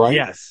 Am I right?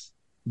 Yes.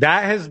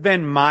 That has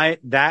been my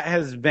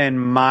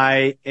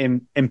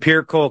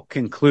empirical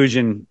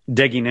conclusion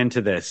digging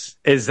into this,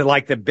 is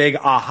like the big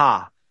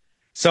aha.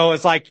 So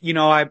it's like,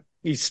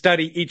 you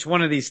study each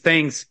one of these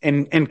things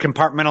in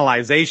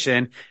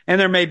compartmentalization, and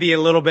there may be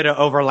a little bit of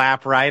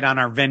overlap, right, on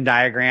our Venn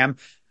diagram.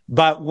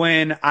 But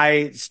when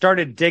I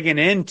started digging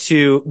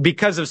into,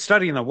 because of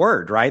studying the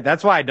word, right?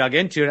 That's why I dug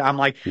into it. I'm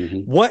like,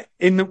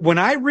 when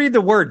I read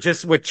the word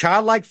just with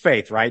childlike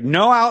faith, right?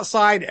 No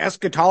outside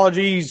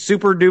eschatology,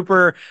 super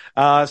duper,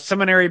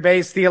 seminary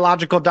based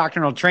theological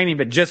doctrinal training,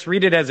 but just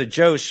read it as a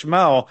Joe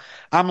Schmo.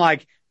 I'm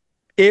like,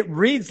 it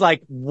reads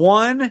like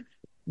one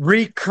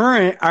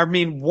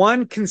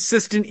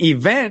consistent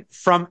event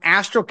from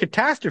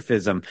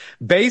astrocatastrophism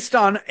based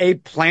on a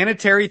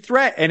planetary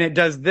threat. And it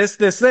does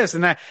this.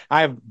 And I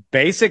have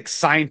basic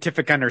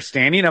scientific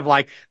understanding of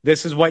like,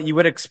 this is what you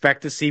would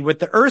expect to see with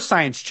the earth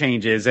science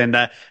changes and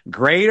the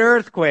great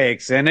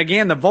earthquakes. And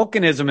again, the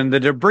volcanism and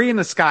the debris in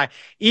the sky,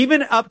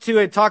 even up to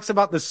it talks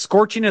about the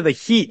scorching of the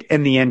heat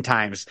in the end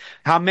times,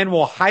 how men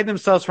will hide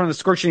themselves from the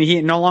scorching heat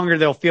and no longer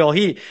they'll feel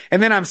heat.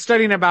 And then I'm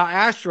studying about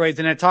asteroids,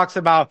 and it talks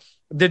about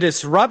the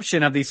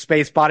disruption of these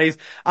space bodies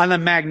on the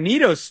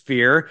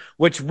magnetosphere,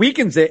 which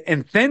weakens it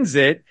and thins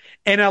it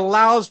and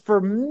allows for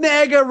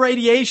mega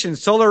radiation,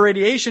 solar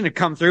radiation, to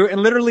come through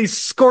and literally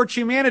scorch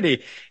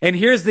humanity. And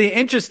here's the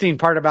interesting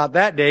part about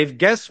that, Dave.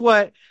 Guess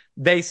what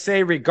they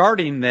say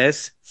regarding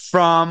this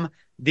from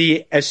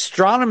the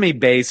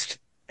astronomy-based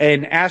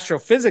and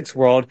astrophysics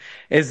world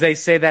is they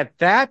say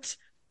that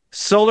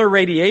solar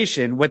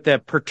radiation with the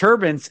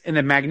perturbance in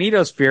the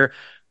magnetosphere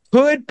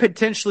could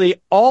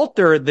potentially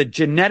alter the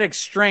genetic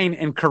strain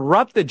and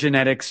corrupt the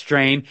genetic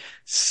strain.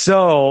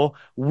 So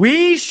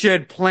we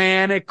should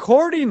plan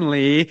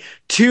accordingly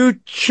to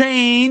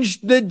change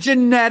the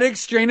genetic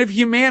strain of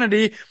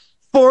humanity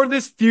for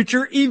this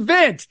future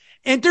event.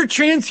 Enter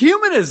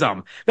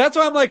transhumanism. That's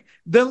why I'm like,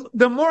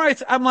 the more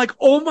I'm like,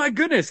 oh my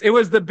goodness. It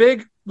was the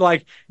big,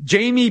 like,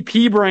 Jamie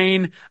P.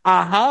 Brain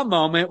aha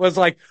moment was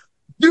like,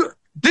 dude,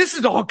 this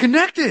is all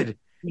connected.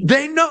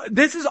 They know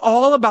this is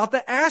all about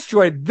the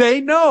asteroid.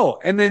 They know.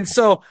 And then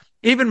so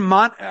even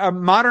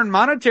modern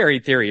monetary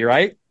theory,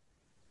 right?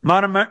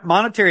 Modern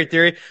monetary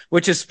theory,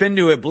 which is spin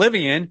to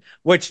oblivion,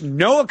 which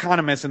no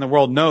economist in the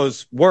world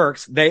knows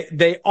works.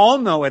 They all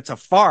know it's a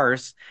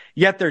farce,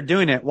 yet they're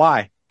doing it.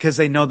 Why? Because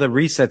they know the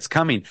reset's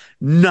coming.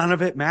 None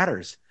of it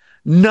matters.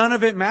 None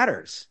of it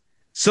matters.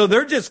 So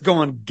they're just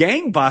going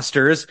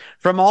gangbusters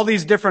from all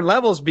these different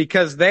levels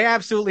because they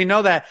absolutely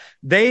know that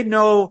they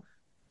know,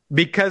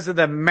 because of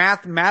the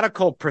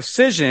mathematical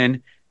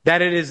precision,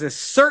 that it is a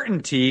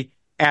certainty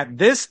at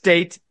this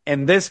date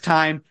and this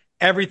time,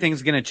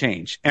 everything's going to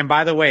change. And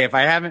by the way, if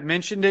I haven't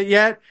mentioned it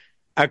yet,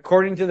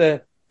 according to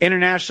the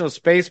international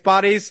space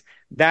bodies,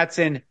 that's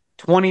in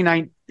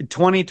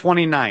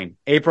 2029,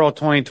 April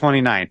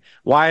 2029.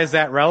 Why is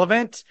that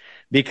relevant?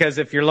 Because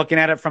if you're looking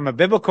at it from a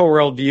biblical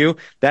worldview,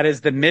 that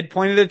is the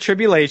midpoint of the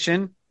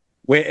tribulation,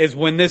 is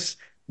when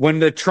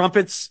the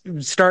trumpets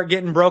start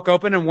getting broke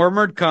open and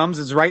wormwood comes,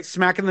 is right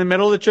smack in the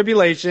middle of the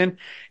tribulation.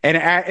 And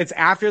it's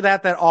after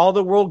that all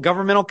the world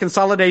governmental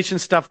consolidation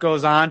stuff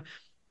goes on.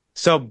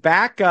 So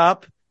back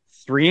up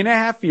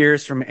 3.5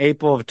 years from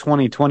April of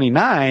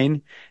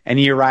 2029, and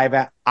you arrive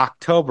at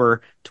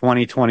October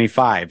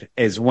 2025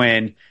 is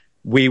when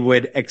we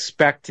would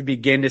expect to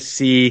begin to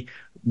see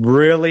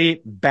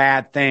really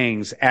bad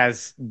things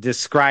as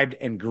described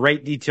in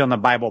great detail in the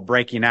Bible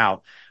breaking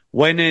out.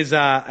 When was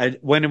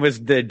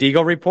the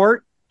Deagle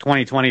report?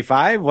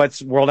 2025.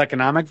 What's World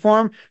Economic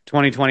Forum?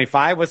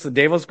 2025. What's the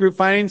Davos Group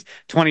findings?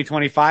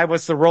 2025.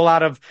 What's the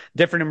rollout of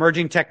different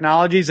emerging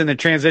technologies and the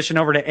transition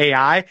over to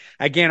AI?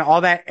 Again,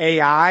 all that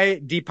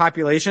AI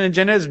depopulation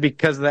agenda is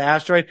because of the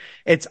asteroid.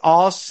 It's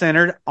all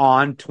centered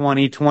on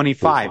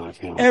 2025.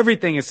 Yeah.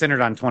 Everything is centered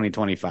on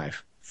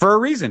 2025 for a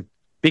reason.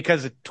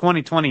 because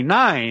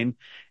 2029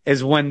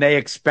 is when they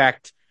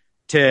expect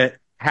to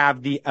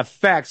have the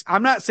effects.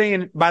 I'm not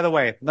saying, by the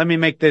way, let me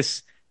make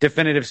this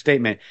definitive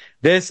statement.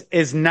 This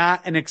is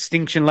not an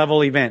extinction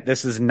level event.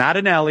 This is not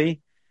an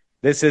Ellie.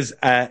 This is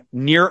a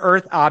near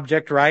Earth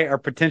object, right? Or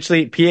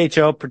potentially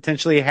PHO,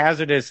 potentially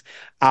hazardous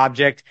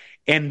object.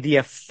 And the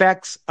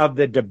effects of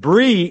the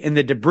debris in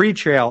the debris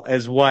trail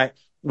is what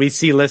we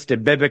see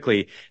listed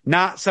biblically,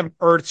 not some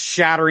earth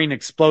shattering,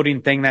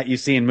 exploding thing that you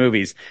see in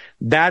movies.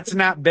 That's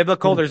not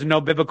biblical. There's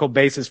no biblical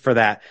basis for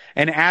that.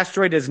 An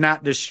asteroid does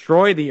not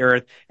destroy the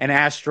earth. An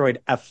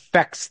asteroid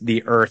affects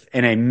the earth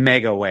in a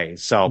mega way.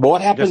 So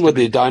what happened with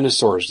the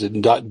dinosaurs?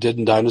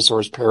 Didn't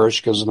dinosaurs perish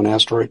because of an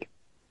asteroid?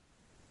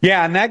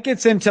 Yeah, and that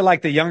gets into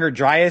like the Younger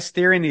Dryas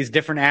theory and these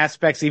different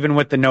aspects, even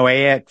with the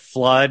Noahic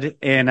flood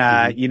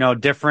and,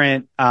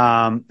 different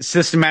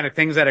systematic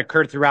things that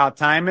occurred throughout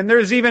time. And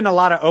there's even a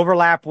lot of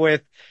overlap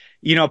with,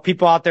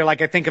 people out there,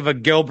 like I think of a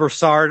Gil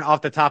Broussard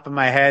off the top of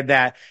my head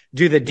that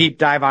do the deep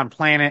dive on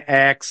Planet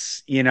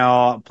X,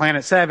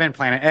 Planet 7,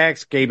 Planet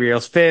X,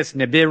 Gabriel's Fist,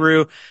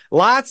 Nibiru,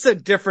 lots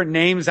of different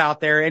names out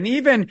there. And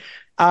even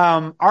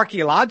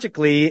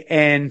archaeologically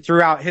and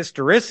throughout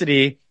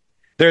historicity,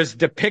 there's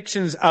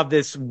depictions of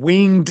this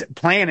winged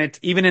planet,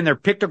 even in their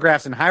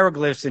pictographs and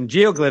hieroglyphs and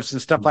geoglyphs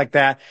and stuff like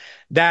that,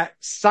 that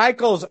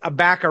cycles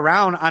back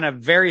around on a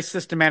very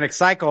systematic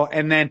cycle.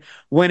 And then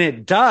when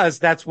it does,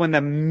 that's when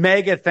the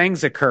mega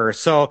things occur.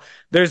 So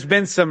there's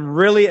been some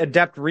really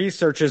adept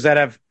researchers that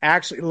have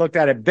actually looked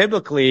at it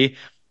biblically,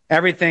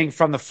 everything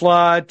from the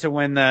flood to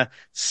when the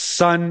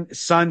sun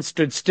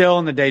stood still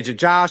in the days of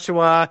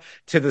Joshua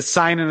to the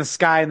sign in the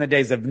sky in the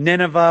days of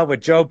Nineveh with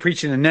Job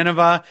preaching in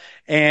Nineveh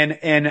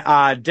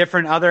and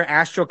different other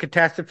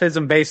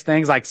astrocatastrophism based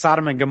things like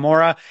Sodom and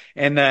Gomorrah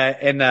and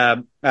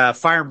the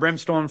fire and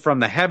brimstone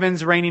from the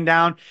heavens raining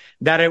down,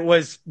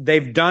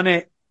 they've done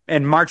it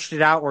and marched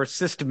it out where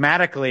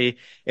systematically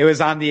it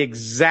was on the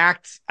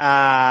exact,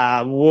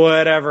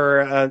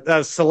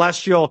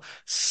 celestial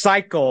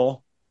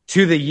cycle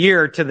to the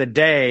year, to the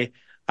day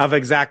of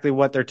exactly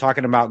what they're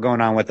talking about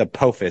going on with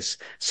Aphopis.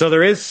 So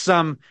there is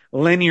some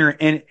linear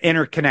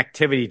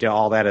interconnectivity to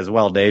all that as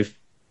well, Dave.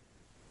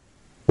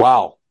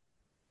 Wow.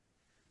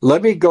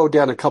 Let me go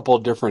down a couple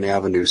of different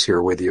avenues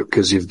here with you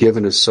because you've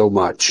given us so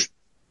much.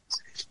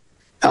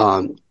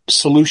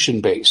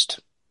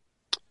 Solution-based.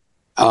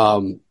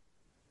 I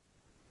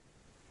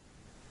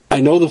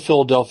know the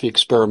Philadelphia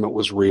experiment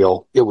was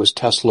real. It was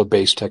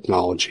Tesla-based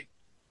technology.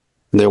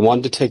 And they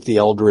wanted to take the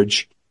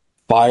Eldridge,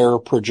 fire a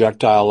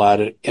projectile at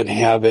it, and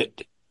have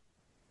it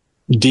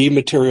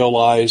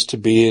dematerialize to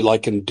be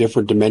like in a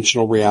different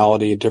dimensional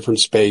reality, a different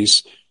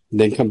space, and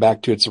then come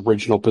back to its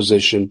original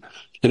position.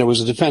 And it was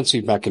a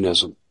defensive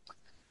mechanism.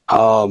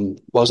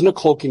 Wasn't a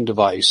cloaking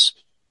device,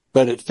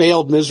 but it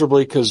failed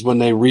miserably because when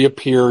they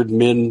reappeared,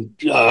 men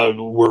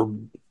were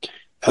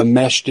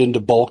meshed into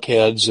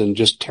bulkheads and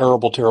just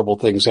terrible, terrible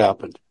things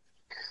happened.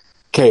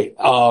 Okay.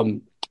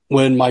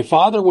 When my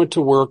father went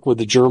to work with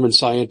the German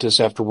scientists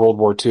after World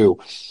War II,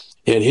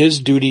 and his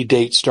duty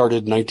date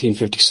started in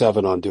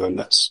 1957 on doing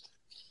this.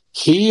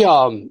 He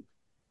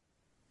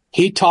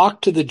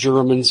talked to the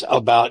Germans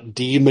about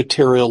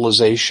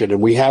dematerialization,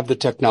 and we have the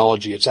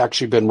technology. It's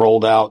actually been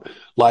rolled out.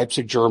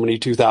 Leipzig, Germany,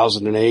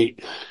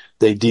 2008.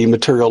 They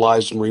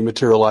dematerialized and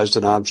rematerialized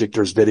an object.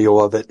 There's video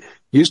of it.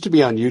 Used to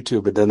be on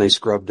YouTube, but then they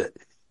scrubbed it.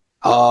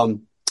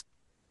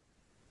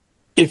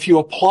 If you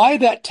apply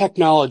that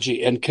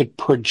technology and could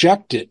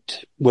project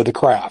it with a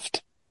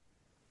craft,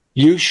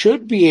 you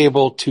should be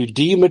able to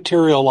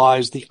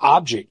dematerialize the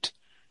object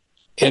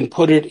and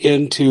put it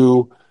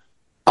into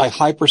a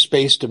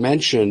hyperspace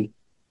dimension,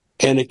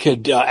 and it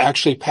could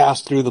actually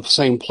pass through the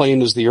same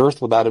plane as the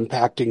Earth without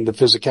impacting the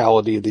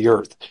physicality of the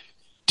Earth.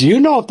 Do you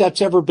know if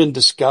that's ever been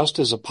discussed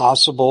as a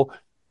possible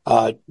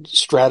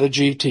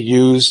strategy to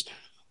use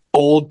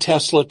old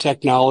Tesla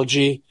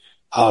technology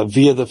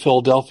via the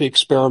Philadelphia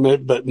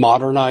experiment, but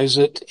modernize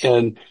it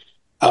and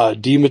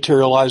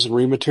dematerialize and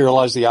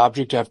rematerialize the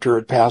object after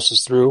it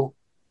passes through?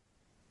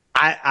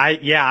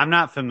 I'm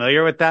not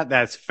familiar with that.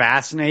 That's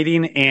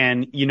fascinating.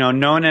 And,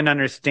 knowing and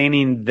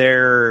understanding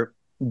their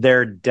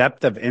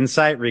depth of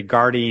insight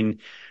regarding,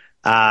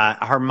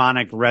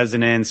 harmonic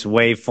resonance,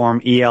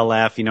 waveform,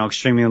 ELF,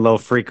 extremely low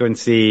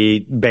frequency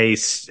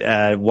based,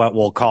 what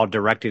we'll call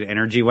directed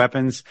energy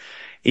weapons.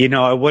 It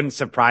wouldn't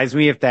surprise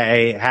me if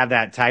they have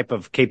that type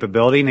of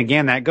capability. And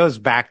again, that goes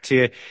back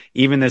to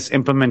even this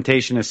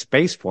implementation of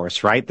Space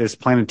Force, right? This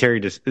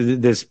planetary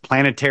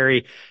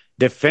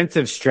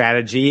defensive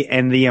strategy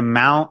and the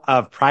amount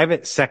of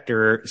private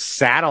sector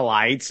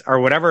satellites or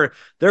whatever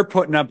they're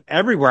putting up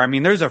everywhere. I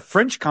mean, there's a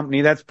French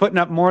company that's putting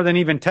up more than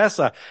even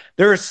Tesla.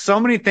 There are so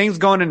many things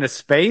going into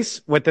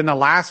space within the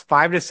last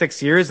 5 to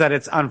 6 years that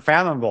it's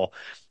unfathomable.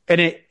 And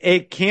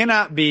it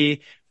cannot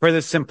be for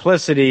the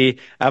simplicity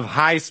of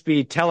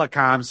high-speed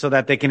telecoms so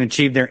that they can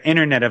achieve their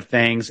Internet of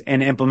Things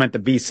and implement the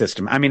beast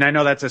system. I mean, I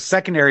know that's a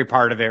secondary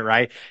part of it,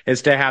 right,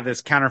 is to have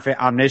this counterfeit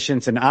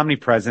omniscience and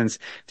omnipresence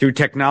through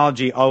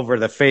technology over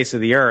the face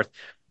of the earth.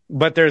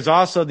 But there's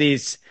also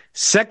these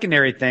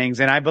secondary things.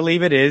 And I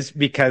believe it is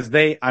because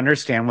they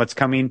understand what's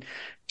coming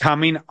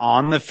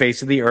on the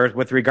face of the earth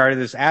with regard to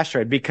this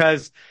asteroid,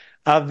 because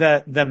of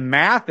the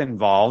math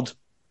involved,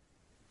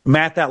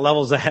 math that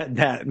levels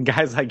that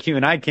guys like you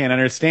and I can't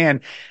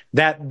understand,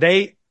 that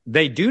they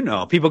do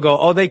know. People go,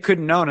 oh, they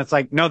couldn't know. And it's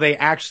like, no, they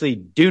actually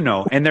do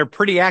know. And they're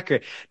pretty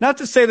accurate. Not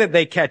to say that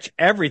they catch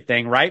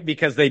everything, right?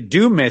 Because they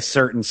do miss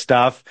certain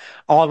stuff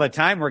all the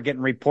time. We're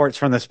getting reports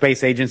from the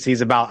space agencies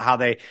about how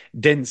they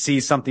didn't see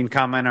something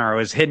coming, or it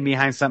was hidden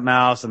behind something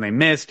else and they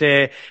missed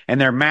it. And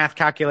their math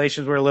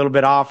calculations were a little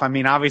bit off. I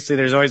mean, obviously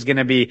there's always going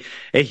to be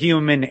a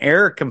human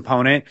error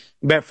component,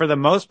 but for the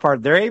most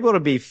part, they're able to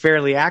be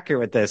fairly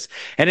accurate with this.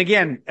 And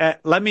again,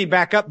 let me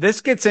back up.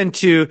 This gets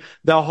into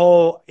the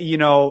whole,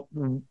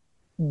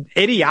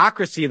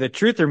 idiocracy of the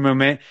truther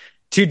movement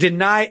to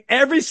deny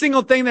every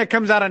single thing that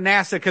comes out of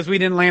NASA because we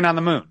didn't land on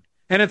the moon.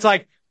 And it's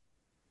like,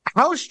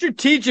 how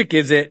strategic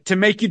is it to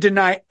make you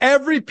deny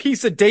every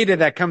piece of data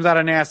that comes out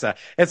of NASA?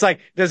 It's like,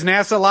 does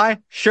NASA lie?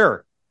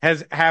 Sure.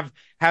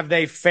 Have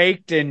they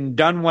faked and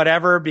done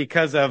whatever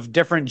because of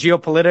different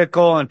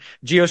geopolitical and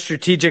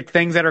geostrategic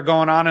things that are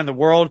going on in the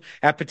world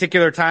at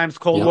particular times,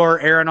 Cold War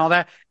era and all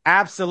that?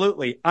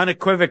 Absolutely.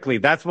 Unequivocally.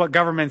 That's what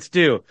governments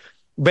do.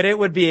 But it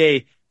would be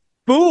a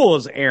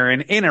fool's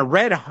errand in a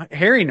red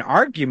herring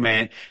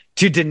argument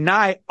to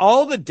deny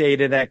all the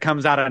data that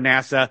comes out of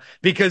NASA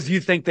because you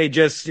think they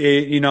just,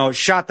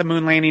 shot the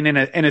moon landing in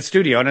a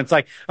studio. And it's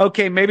like,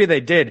 okay, maybe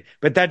they did,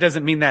 but that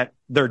doesn't mean that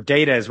their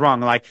data is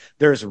wrong. Like,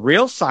 there's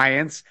real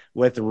science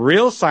with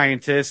real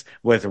scientists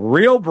with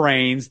real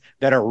brains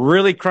that are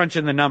really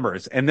crunching the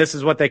numbers. And this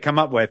is what they come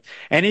up with.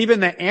 And even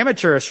the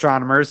amateur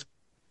astronomers,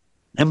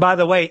 and by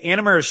the way,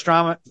 amateur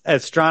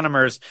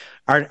astronomers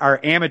are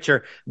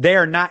amateur. They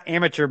are not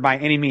amateur by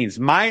any means.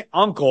 My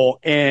uncle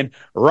in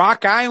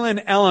Rock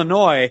Island,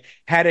 Illinois,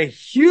 had a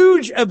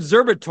huge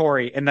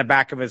observatory in the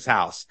back of his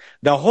house.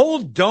 The whole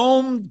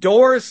dome,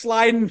 door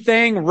sliding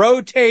thing,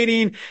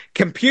 rotating,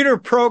 computer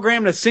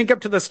program to sync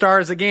up to the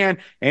stars again.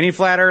 Any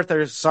flat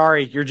earthers,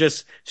 sorry, you're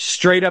just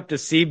straight up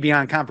deceived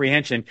beyond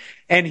comprehension.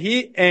 And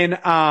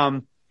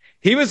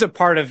he was a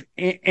part of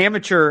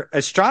amateur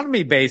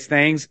astronomy-based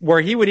things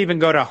where he would even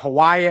go to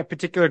Hawaii at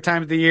particular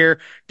times of the year,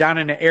 down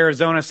into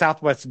Arizona,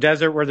 Southwest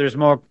desert where there's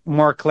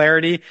more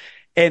clarity.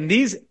 And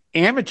these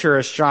amateur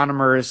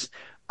astronomers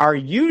are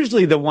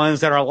usually the ones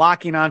that are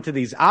locking onto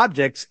these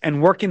objects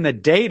and working the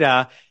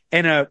data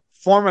in a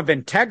form of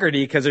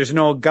integrity because there's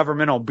no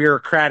governmental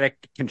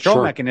bureaucratic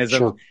control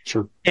mechanism.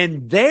 Sure.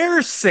 And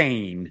they're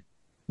saying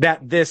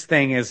that this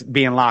thing is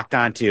being locked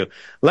onto.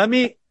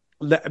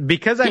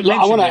 Because I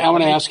want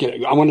to ask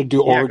you, I want to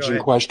do origin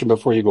question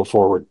before you go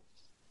forward.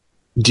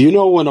 Do you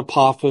know when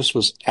Aphopis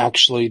was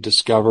actually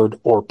discovered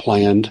or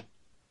planned?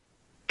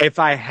 If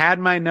I had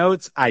my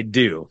notes, I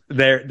do.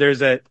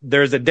 There's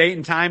a date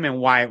and time and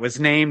why it was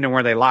named and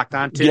where they locked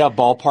onto. Yeah,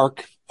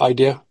 ballpark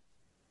idea.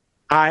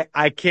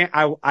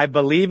 I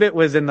believe it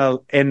was in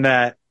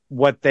the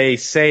what they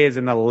say is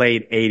in the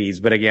late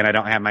 80s, but again, I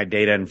don't have my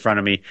data in front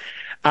of me.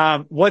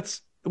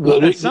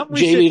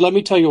 Jamie, let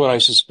me tell you what I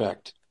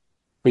suspect.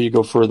 Before you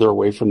go further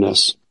away from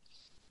this,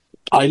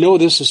 I know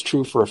this is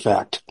true for a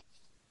fact.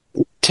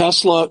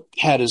 Tesla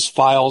had his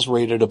files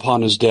raided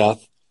upon his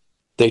death.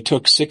 They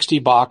took 80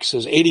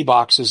 boxes,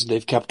 and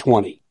they've kept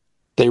 20.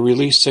 They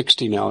released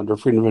 60 now under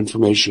Freedom of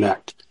Information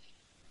Act.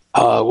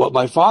 What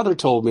my father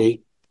told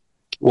me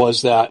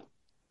was that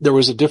there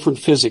was a different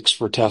physics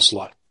for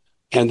Tesla,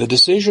 and the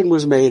decision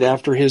was made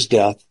after his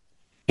death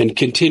and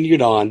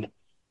continued on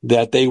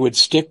that they would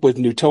stick with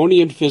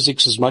Newtonian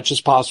physics as much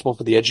as possible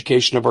for the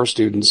education of our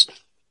students,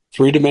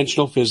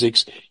 three-dimensional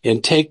physics,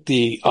 and take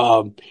the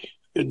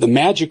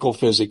magical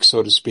physics,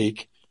 so to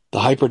speak, the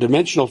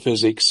hyperdimensional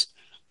physics,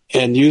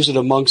 and use it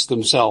amongst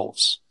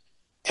themselves.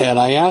 And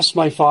I asked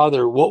my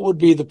father, what would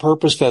be the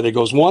purpose of that? He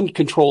goes, one,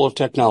 control of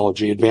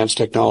technology, advanced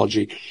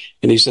technology.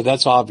 And he said,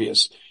 that's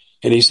obvious.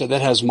 And he said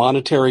that has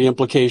monetary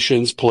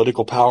implications,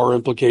 political power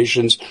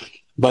implications.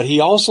 But he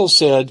also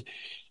said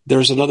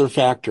there's another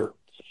factor.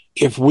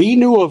 If we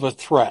knew of a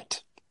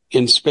threat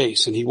in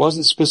space, and he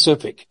wasn't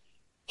specific,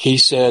 he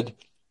said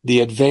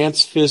the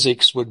advanced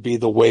physics would be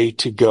the way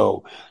to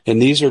go.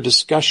 And these are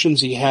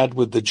discussions he had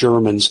with the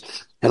Germans.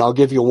 And I'll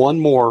give you one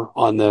more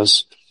on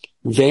this.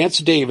 Vance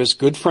Davis,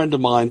 good friend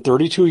of mine,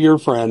 32-year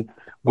friend,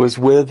 was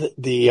with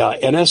the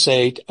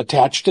NSA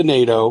attached to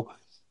NATO,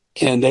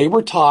 and they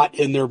were taught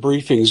in their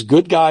briefings,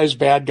 good guys,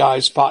 bad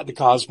guys fought in the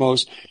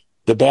cosmos.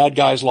 The bad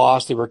guys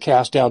lost. They were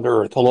cast down to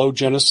earth. Hello,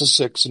 Genesis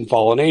 6 and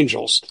fallen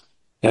angels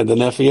and the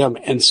Nephilim.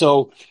 And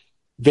so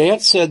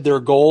Vance said their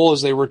goal,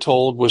 as they were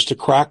told, was to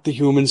crack the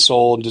human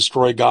soul and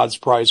destroy God's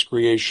prized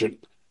creation.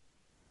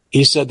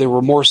 He said they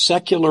were more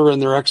secular in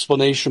their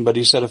explanation, but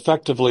he said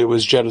effectively it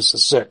was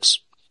Genesis 6.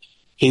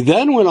 He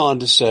then went on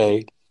to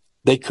say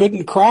they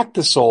couldn't crack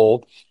the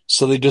soul,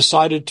 so they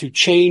decided to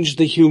change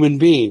the human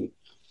being.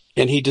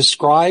 And he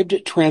described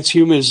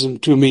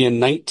transhumanism to me in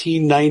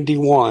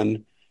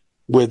 1991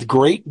 with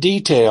great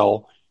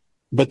detail,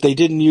 but they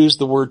didn't use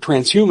the word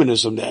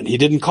transhumanism then. He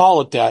didn't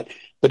call it that.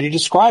 but he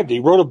described it. He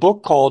wrote a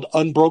book called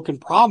Unbroken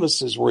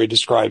Promises where he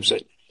describes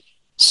it.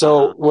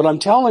 So what I'm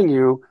telling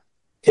you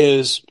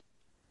is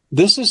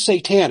this is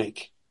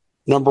satanic.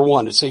 Number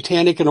one, it's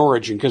satanic in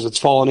origin because it's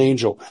fallen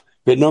angel.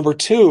 But number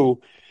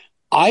two,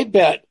 I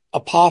bet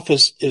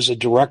Aphopis is a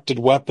directed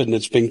weapon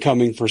that's been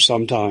coming for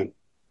some time.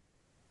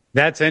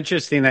 That's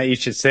interesting that you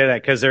should say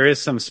that because there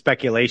is some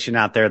speculation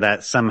out there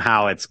that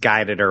somehow it's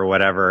guided or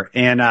whatever.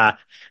 And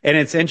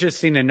it's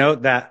interesting to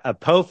note that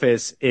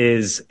Aphopis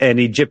is an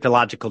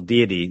Egyptological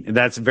deity.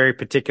 That's very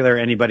particular.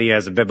 Anybody who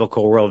has a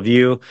biblical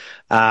worldview,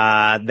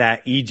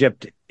 that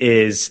Egypt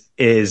is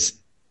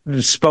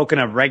spoken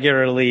of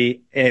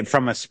regularly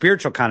from a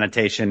spiritual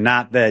connotation,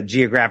 not the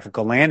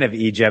geographical land of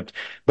Egypt,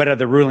 but of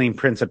the ruling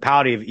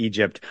principality of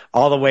Egypt.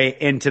 All the way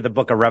into the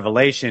book of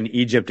Revelation,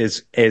 Egypt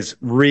is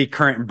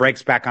recurrent and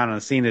breaks back on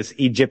the scene, this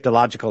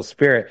Egyptological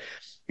spirit.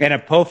 And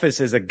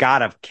Aphopis is a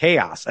god of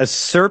chaos, a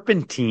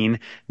serpentine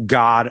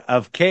god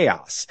of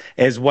chaos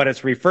is what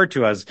it's referred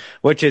to as,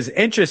 which is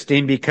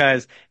interesting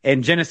because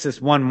in Genesis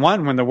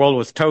 1:1, when the world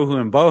was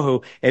tohu and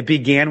bohu, it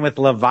began with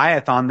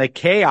Leviathan, the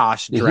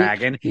chaos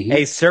dragon,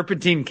 a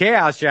serpentine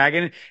chaos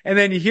dragon. And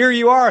then here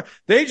you are.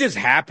 They just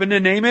happen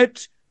to name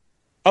it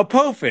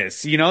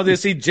Aphopis,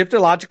 this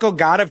Egyptological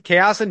god of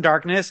chaos and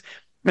darkness.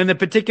 And the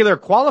particular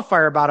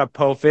qualifier about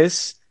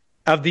Aphopis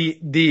of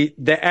the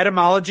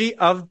etymology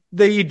of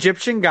the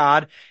Egyptian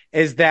god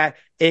is that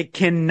it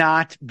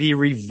cannot be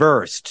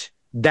reversed.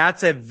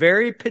 That's a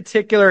very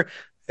particular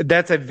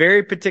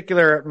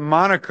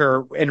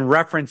moniker in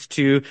reference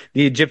to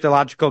the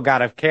Egyptological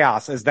god of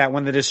chaos, is that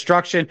when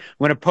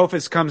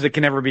Aphopis comes, it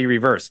can never be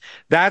reversed.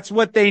 That's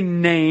what they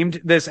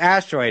named this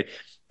asteroid.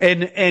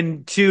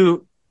 And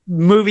to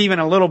move even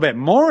a little bit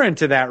more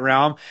into that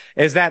realm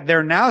is that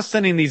they're now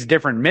sending these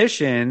different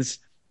missions,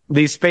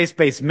 these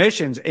space-based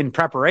missions in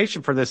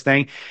preparation for this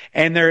thing.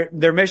 And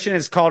their mission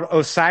is called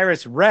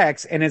Osiris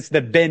Rex, and it's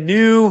the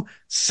Bennu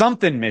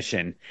something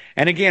mission.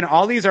 And again,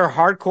 all these are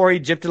hardcore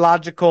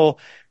Egyptological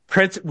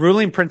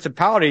ruling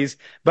principalities.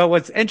 But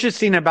what's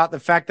interesting about the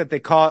fact that they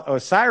call it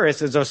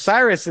Osiris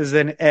is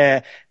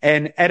an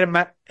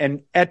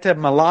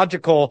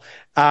etymological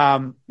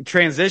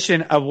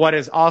transition of what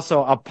is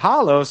also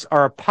Apollos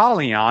or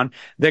Apollyon,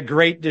 the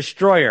great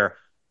destroyer.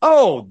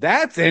 Oh,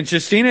 that's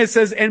interesting. It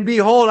says, and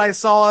behold, I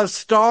saw a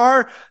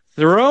star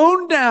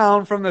thrown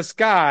down from the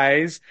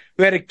skies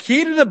who had a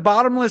key to the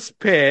bottomless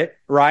pit,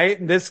 right?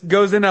 And this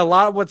goes into a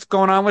lot of what's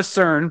going on with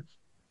CERN.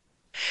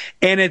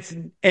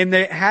 And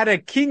they had a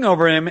king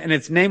over him, and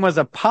its name was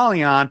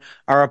Apollyon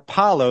or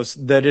Apollos,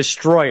 the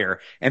destroyer.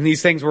 And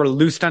these things were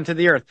loosed unto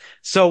the earth.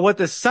 So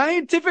that's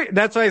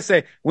why I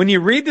say, when you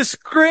read the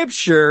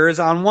scriptures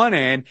on one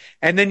end,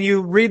 and then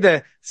you read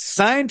the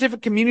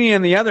scientific community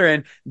on the other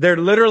end, they're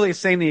literally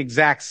saying the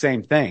exact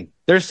same thing.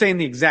 They're saying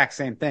the exact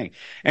same thing.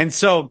 And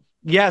so,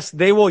 yes,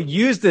 they will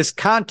use this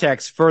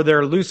context for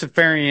their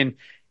Luciferian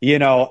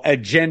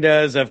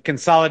agendas of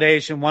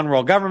consolidation, one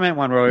world government,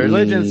 one world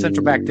religion,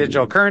 central bank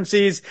digital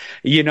currencies,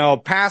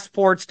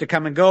 passports to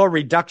come and go,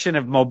 reduction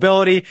of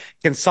mobility,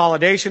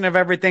 consolidation of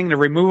everything, the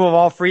removal of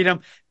all freedom.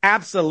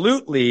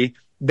 Absolutely.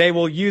 They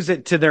will use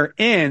it to their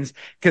ends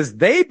because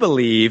they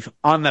believe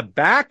on the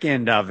back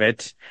end of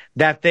it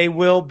that they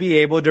will be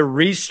able to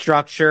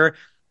restructure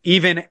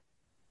even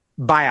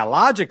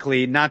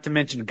biologically, not to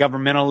mention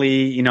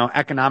governmentally,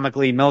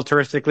 economically,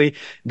 militaristically.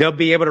 They'll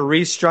be able to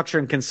restructure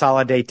and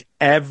consolidate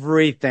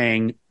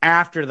everything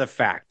after the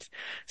fact.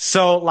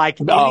 So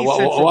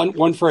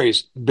one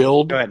phrase,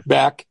 build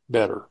back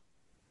better.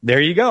 There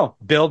you go.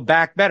 Build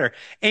back better.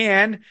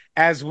 And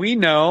as we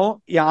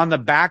know, on the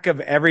back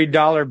of every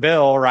dollar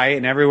bill, right,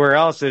 and everywhere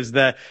else is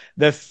the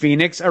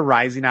phoenix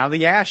arising out of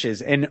the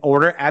ashes, in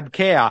order ab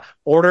chaos,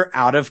 order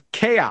out of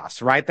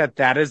chaos, right?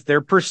 That is their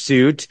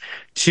pursuit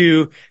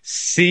to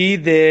see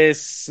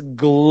this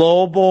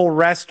global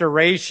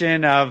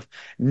restoration of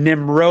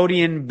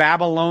Nimrodian,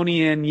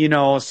 Babylonian,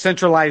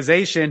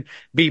 centralization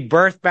be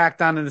birthed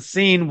back onto the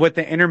scene with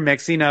the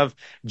intermixing of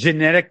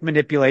genetic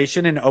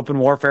manipulation and open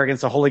warfare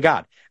against the holy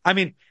God. I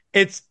mean,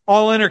 it's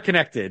all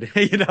interconnected,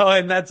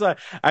 and that's why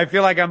I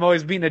feel like I'm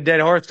always beating a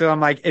dead horse, because I'm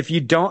like, if you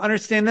don't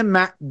understand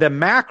the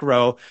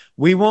macro,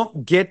 we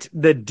won't get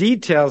the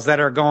details that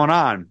are going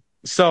on.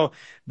 So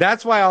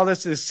that's why all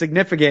this is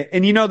significant.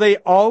 And, they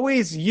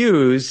always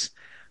use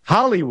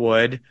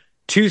Hollywood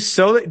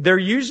they're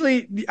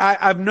usually,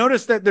 I've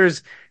noticed that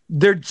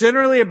they're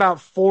generally about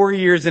 4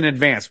 years in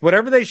advance.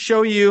 Whatever they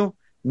show you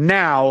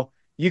now,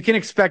 you can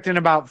expect in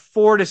about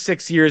 4 to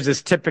 6 years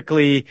is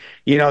typically,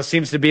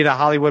 seems to be the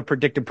Hollywood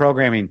predictive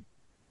programming.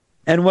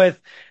 And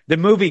with the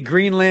movie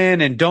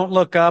Greenland and Don't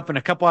Look Up and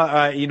a couple,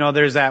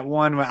 there's that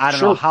one, I don't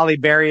know, Halle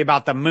Berry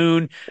about the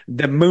moon,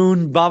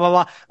 blah,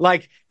 blah, blah.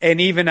 And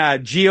even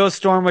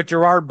Geostorm with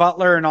Gerard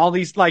Butler and all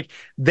these,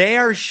 they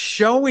are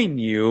showing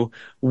you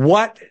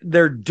what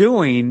they're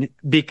doing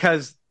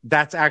because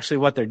that's actually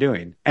what they're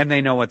doing, and they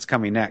know what's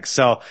coming next.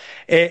 So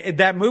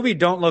that movie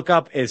Don't Look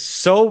Up is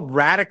so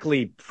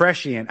radically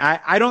prescient.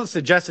 I don't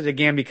suggest it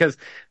again because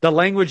the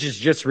language is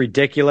just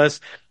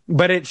ridiculous,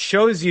 but it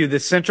shows you the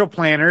central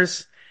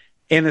planners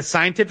and the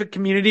scientific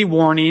community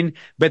warning,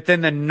 but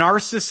then the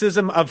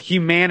narcissism of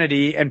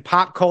humanity and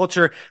pop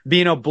culture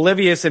being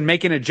oblivious and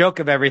making a joke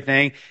of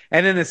everything.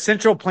 And then the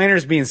central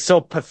planners being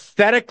so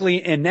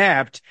pathetically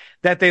inept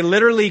that they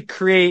literally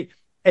create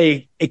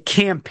a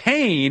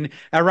campaign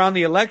around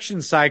the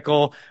election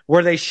cycle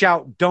where they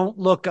shout, "Don't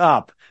look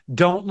up.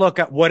 Don't look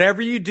up.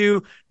 Whatever you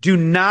do, do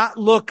not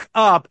look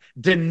up.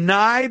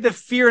 Deny the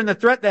fear and the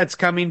threat that's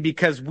coming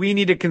because we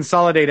need to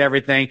consolidate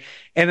everything."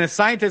 And the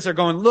scientists are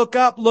going, "Look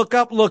up, look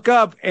up, look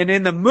up." And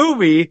in the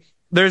movie,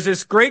 there's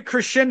this great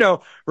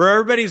crescendo where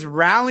everybody's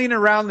rallying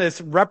around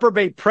this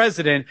reprobate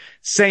president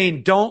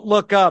saying, "Don't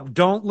look up.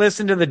 Don't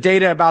listen to the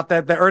data about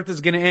that. The earth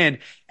is going to end.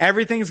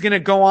 Everything's going to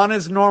go on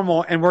as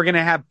normal and we're going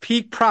to have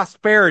peak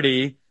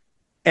prosperity."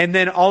 And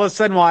then all of a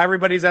sudden, while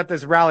everybody's at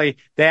this rally,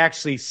 they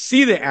actually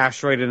see the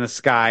asteroid in the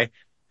sky,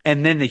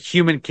 and then the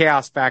human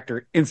chaos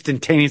factor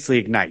instantaneously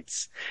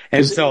ignites.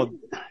 And is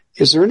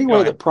there any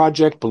way that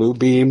Project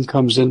Bluebeam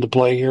comes into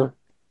play here?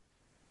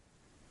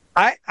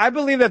 I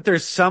believe that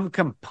there's some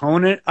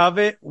component of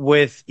it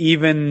with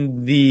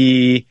even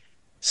the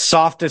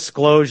soft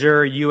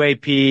disclosure,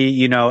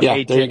 UAP,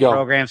 ATIP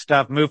program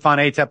stuff, MUFON,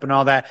 ATIP and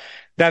all that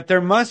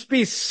there must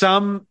be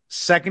some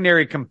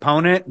secondary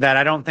component that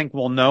I don't think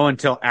we'll know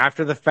until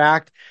after the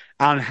fact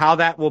on how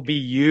that will be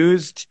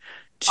used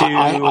to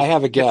I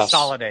have a guess.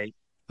 Consolidate.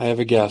 I have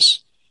a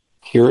guess.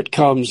 Here it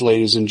comes,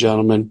 ladies and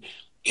gentlemen.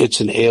 It's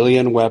an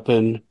alien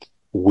weapon.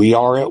 We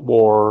are at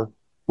war.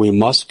 We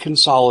must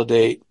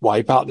consolidate,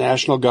 wipe out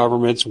national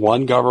governments,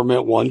 one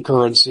government, one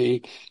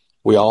currency.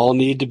 We all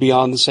need to be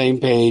on the same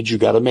page. You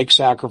got to make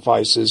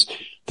sacrifices.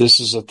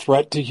 This is a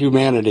threat to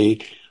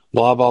humanity.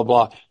 Blah, blah,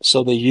 blah.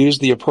 So they use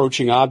the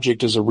approaching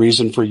object as a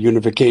reason for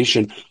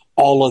unification.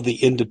 All of the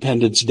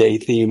Independence Day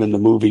theme in the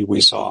movie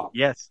we saw.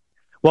 Yes.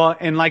 Well,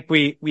 and like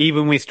we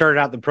started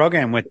out the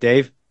program with,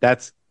 Dave,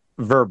 that's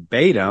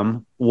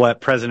verbatim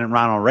what President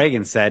Ronald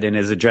Reagan said in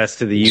his address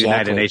to the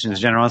United Nations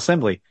General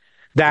Assembly.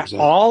 That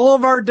all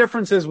of our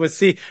differences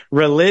with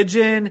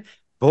religion,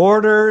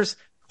 borders,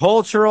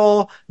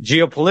 cultural,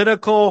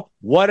 geopolitical,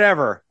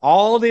 whatever,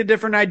 all the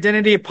different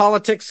identity of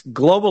politics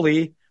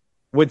globally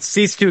would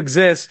cease to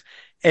exist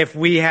if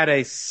we had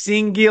a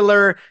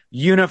singular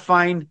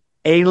unifying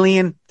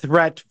alien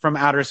threat from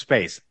outer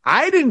space.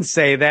 I didn't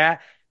say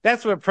that.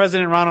 That's what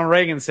President Ronald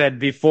Reagan said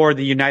before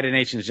the United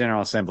Nations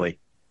General Assembly.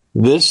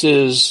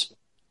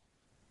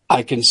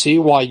 I can see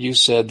why you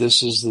said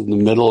this is in the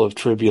middle of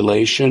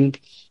tribulation,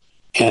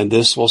 and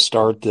this will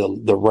start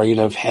the reign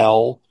of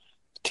hell,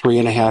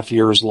 3.5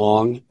 years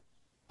long.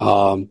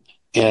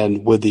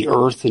 And with the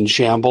earth in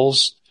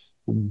shambles,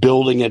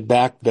 building it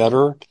back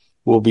better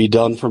will be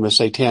done from a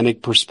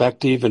satanic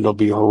perspective, and it'll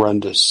be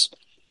horrendous.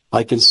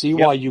 I can see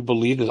why you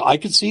believe this. I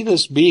could see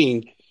this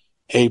being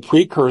a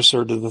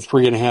precursor to the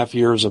 3.5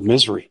 years of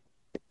misery.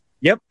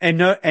 Yep. And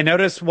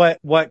notice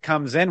what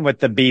comes in with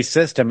the B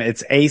system.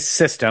 It's a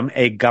system,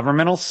 a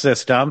governmental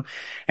system.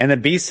 And the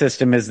B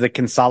system is the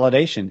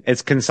consolidation.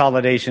 It's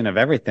consolidation of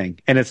everything,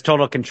 and it's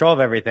total control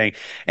of everything.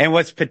 And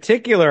what's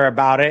particular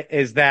about it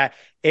is that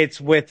it's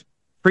with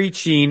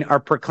preaching or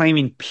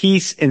proclaiming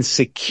peace and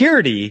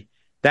security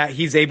that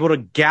he's able to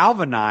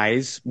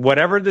galvanize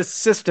whatever the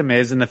system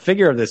is, and the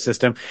figure of the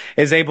system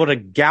is able to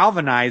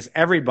galvanize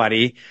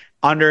everybody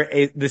under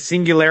the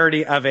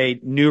singularity of a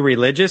new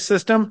religious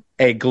system,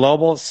 a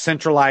global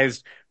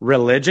centralized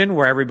religion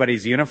where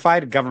everybody's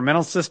unified,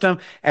 governmental system,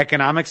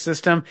 economic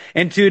system,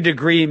 and to a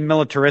degree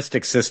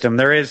militaristic system.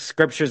 There is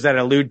scriptures that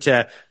allude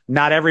to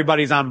not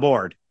everybody's on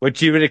board,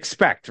 which you would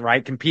expect,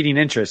 right? Competing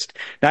interest.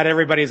 Not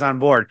everybody's on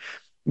board.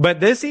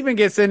 But this even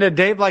gets into,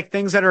 Dave, like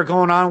things that are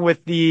going on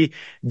with the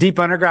deep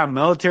underground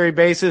military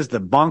bases, the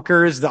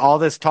bunkers, all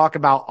this talk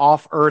about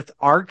off-Earth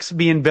arcs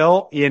being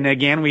built. And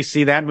again, we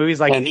see that in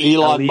movies like... And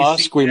Elon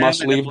Musk, we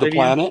must leave the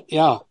planet.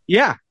 Yeah.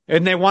 Yeah.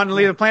 And they want to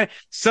leave the planet.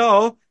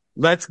 So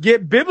let's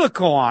get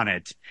biblical on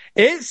it.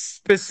 It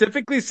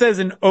specifically says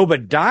in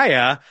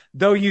Obadiah,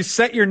 though you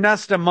set your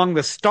nest among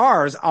the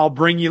stars, I'll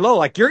bring you low.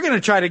 Like, you're going to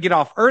try to get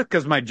off earth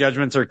because my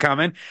judgments are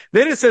coming.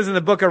 Then it says in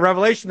the book of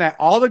Revelation that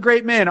all the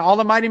great men, all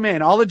the mighty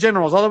men, all the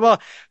generals, all the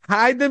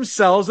hide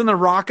themselves in the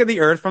rock of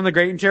the earth from the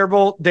great and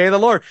terrible day of the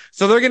Lord.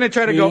 So they're going to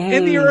try to go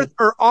in the earth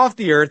or off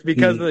the earth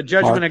because of the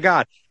judgment of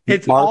God.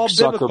 It's all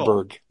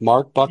biblical.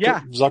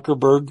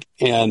 Zuckerberg,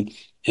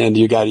 and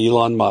you got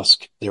Elon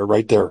Musk. They're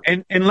right there.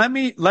 And let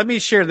me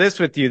share this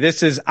with you.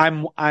 This is,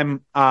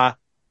 I'll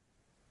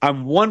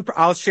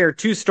share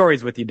two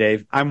stories with you,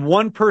 Dave. I'm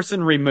one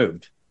person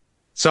removed.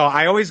 So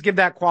I always give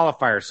that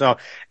qualifier. So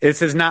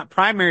this is not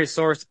primary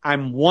source.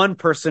 I'm one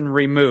person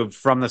removed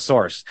from the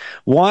source.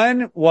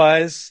 One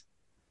was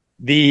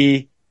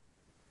I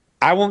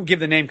won't give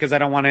the name because I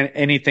don't want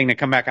anything to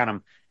come back on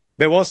them.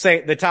 But we'll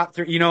say the top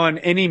three, in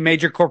any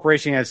major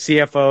corporation has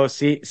CFO,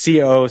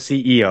 CEO,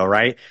 CEO,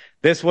 right?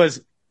 This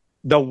was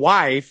the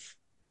wife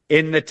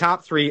in the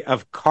top three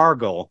of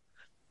Cargill,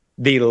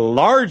 the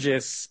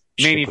largest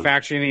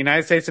manufacturer in the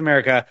United States of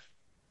America,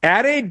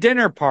 at a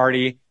dinner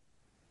party.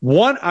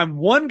 I'm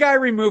one guy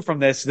removed from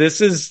this. This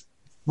is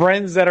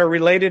friends that are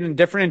related in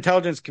different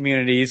intelligence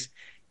communities,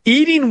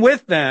 eating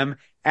with them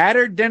at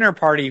a dinner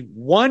party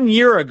 1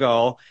 year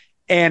ago,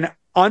 and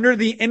under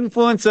the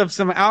influence of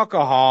some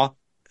alcohol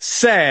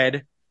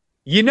said,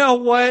 you know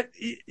what?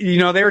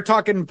 They were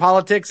talking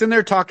politics and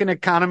they're talking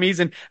economies.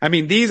 And I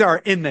mean, these are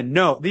in the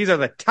know. These are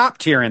the top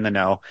tier in the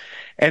know.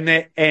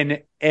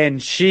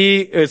 And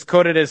she is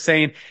quoted as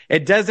saying,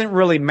 it doesn't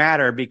really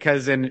matter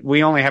because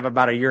we only have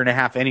about a year and a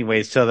half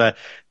anyways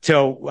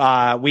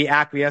till we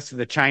acquiesce to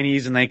the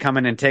Chinese and they come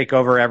in and take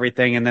over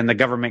everything. And then the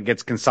government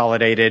gets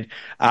consolidated, in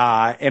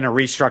a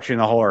restructuring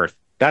the whole earth.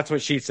 That's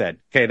what she said.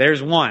 Okay.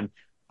 There's one.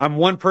 I'm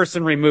one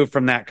person removed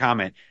from that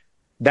comment.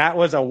 That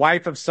was a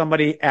wife of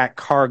somebody at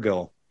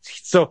Cargill.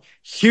 So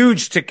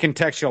huge to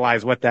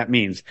contextualize what that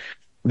means.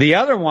 The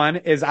other one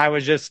is I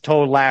was just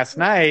told last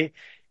night,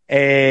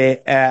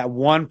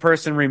 one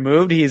person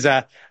removed. He's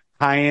a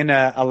high-end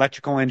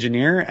electrical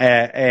engineer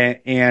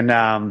and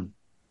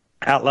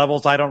at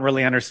levels I don't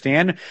really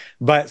understand,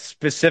 but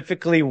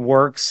specifically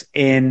works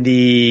in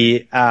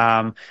the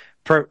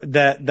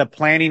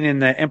planning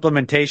and the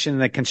implementation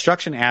and the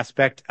construction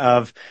aspect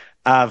of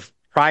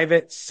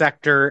private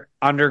sector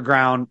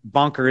underground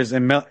bunkers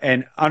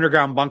and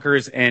underground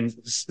bunkers and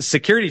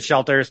security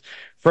shelters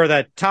for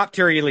the top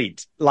tier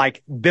elite,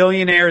 like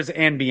billionaires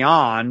and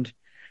beyond.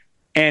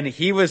 And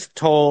he was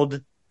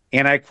told,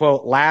 and I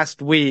quote,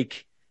 last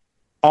week,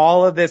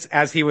 all of this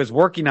as he was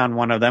working on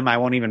one of them, I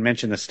won't even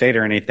mention the state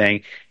or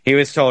anything. He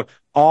was told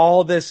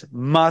all this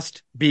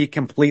must be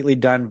completely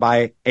done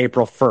by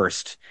April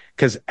 1st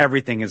because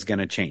everything is going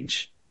to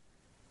change.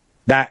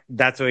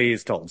 That's what he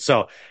was told.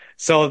 So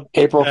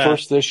April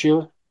 1st this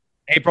year?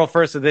 April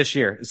 1st of this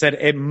year said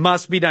it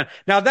must be done.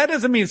 Now, that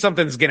doesn't mean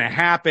something's going to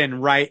happen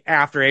right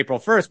after April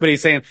 1st, but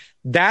he's saying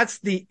that's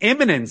the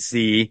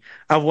imminency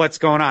of what's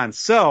going on.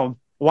 So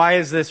why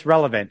is this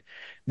relevant?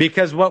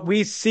 Because what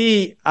we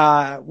see,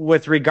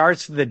 with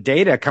regards to the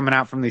data coming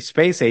out from these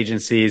space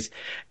agencies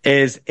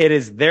is it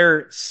is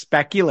their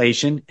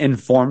speculation,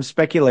 informed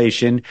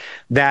speculation,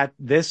 that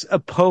this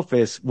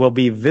Aphopis will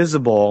be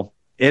visible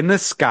in the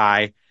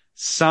sky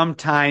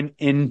sometime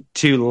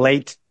into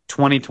late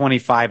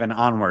 2025 and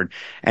onward.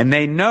 And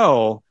they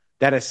know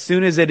that as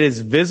soon as it is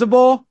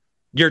visible,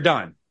 you're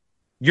done.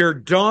 You're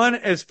done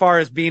as far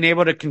as being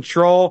able to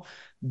control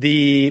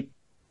the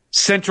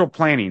central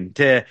planning,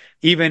 to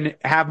even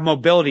have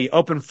mobility,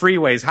 open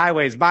freeways,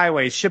 highways,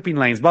 byways, shipping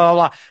lanes, blah,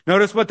 blah, blah.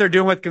 Notice what they're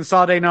doing with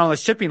consolidating all the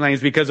shipping lanes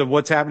because of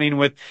what's happening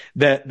with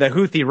the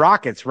Houthi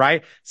rockets,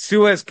 right?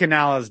 Suez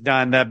Canal is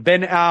done. The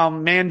Ben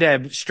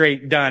al-Mandeb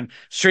Strait done.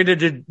 Strait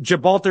of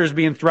Gibraltar is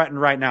being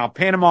threatened right now.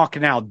 Panama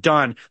Canal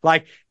done.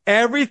 Like,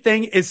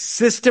 everything is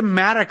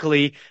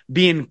systematically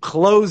being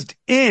closed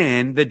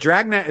in. The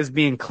dragnet is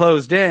being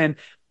closed in.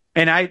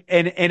 And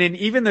in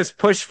even this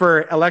push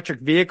for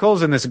electric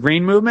vehicles and this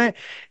green movement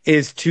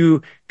is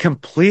to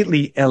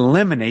completely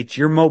eliminate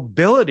your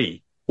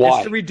mobility.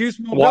 Why? It's to reduce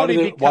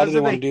mobility. Why do they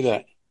want to do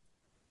that?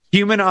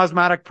 Human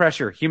osmotic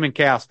pressure, human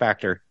chaos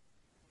factor.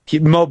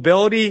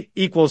 Mobility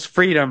equals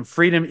freedom.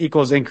 Freedom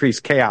equals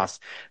increased chaos.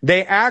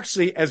 They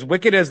actually, as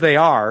wicked as they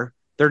are,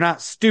 they're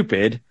not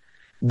stupid.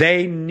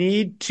 They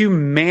need to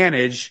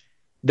manage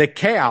the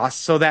chaos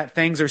so that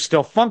things are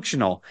still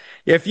functional.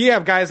 If you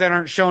have guys that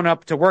aren't showing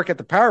up to work at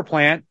the power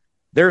plant,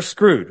 they're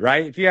screwed,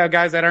 right? If you have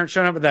guys that aren't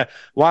showing up at the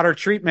water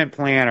treatment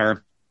plant,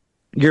 or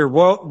your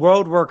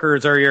road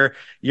workers, or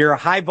your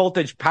high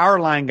voltage power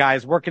line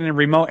guys working in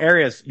remote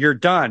areas, you're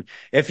done.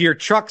 If your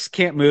trucks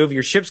can't move,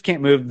 your ships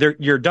can't move,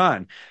 you're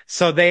done.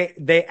 So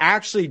they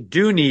actually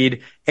do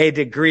need a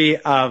degree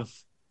of,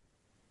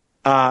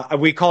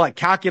 we call it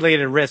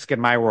calculated risk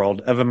in my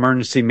world of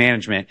emergency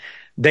management.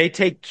 They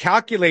take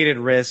calculated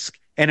risk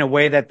in a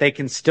way that they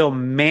can still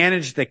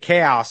manage the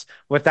chaos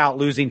without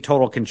losing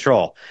total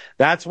control.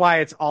 That's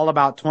why it's all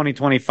about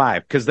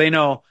 2025, because they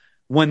know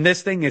when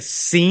this thing is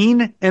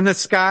seen in the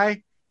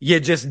sky, you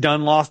just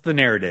done lost the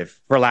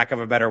narrative, for lack of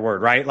a better word,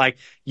 right? Like,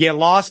 you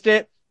lost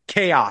it,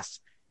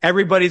 chaos.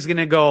 Everybody's going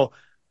to go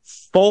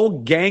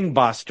full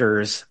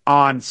gangbusters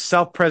on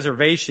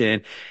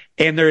self-preservation.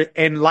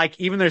 And like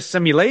even there's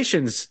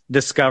simulations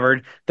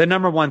discovered, the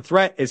number one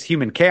threat is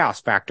human chaos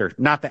factor,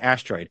 not the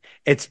asteroid.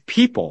 It's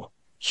people.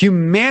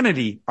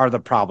 Humanity are the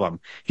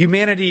problem.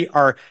 Humanity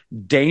are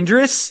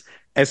dangerous,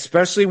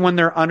 especially when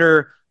they're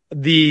under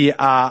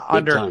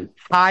under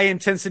high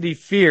intensity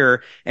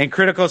fear and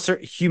critical.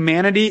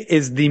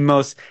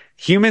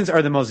 Humans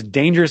are the most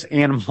dangerous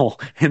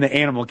animal in the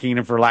animal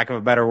kingdom, for lack of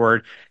a better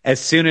word, as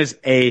soon as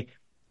a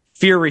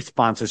fear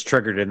response is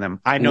triggered in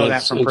them. I know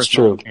that from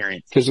personal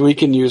experience. Because we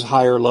can use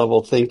higher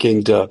level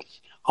thinking to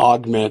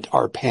augment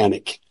our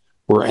panic,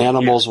 where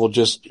animals will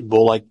just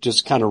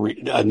kind of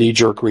a knee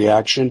jerk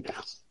reaction.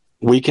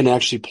 We can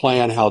actually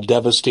plan how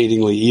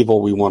devastatingly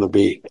evil we want to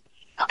be.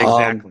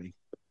 Exactly.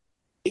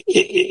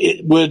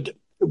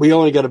 We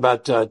only got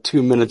about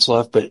 2 minutes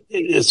left, but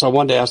so I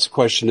wanted to ask the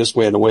question this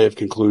way in a way of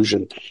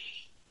conclusion.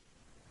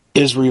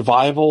 Is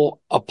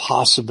revival a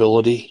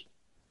possibility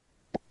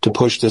to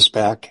push this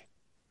back?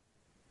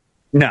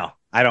 No,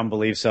 I don't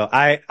believe so.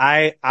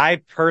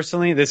 I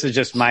personally, this is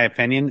just my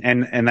opinion,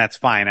 and that's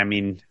fine. I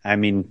mean,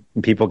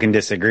 people can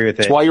disagree with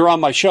it. That's why you're on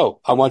my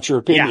show. I want your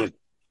opinion. Yeah.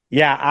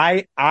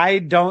 Yeah, I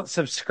don't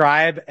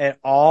subscribe at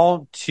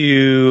all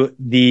to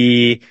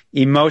the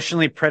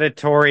emotionally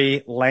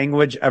predatory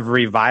language of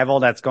revival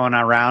that's going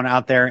around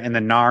out there in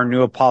the NAR,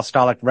 New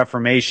Apostolic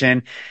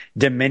Reformation,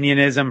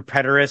 Dominionism,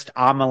 preterist,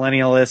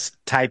 amillennialist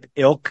type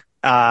ilk.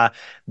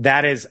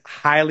 That is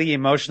highly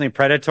emotionally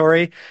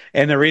predatory.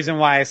 And the reason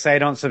why I say I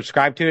don't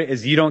subscribe to it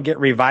is you don't get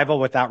revival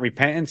without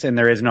repentance, and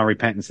there is no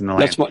repentance in the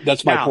land.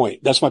 That's my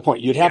point. That's my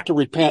point. You'd have to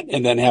repent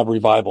and then have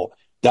revival.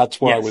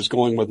 That's where I was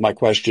going with my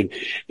question.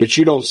 But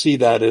you don't see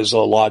that as a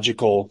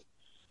logical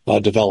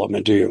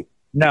development, do you?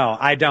 No,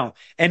 I don't.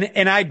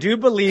 And I do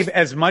believe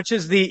as much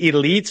as the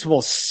elites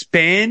will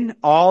spin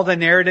all the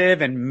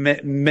narrative and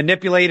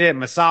manipulate it and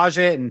massage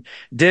it and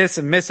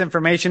and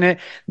misinformation it,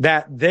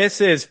 that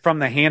this is from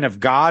the hand of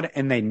God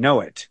and they know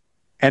it.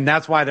 And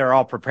that's why they're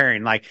all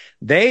preparing. Like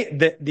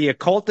the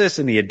occultists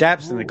and the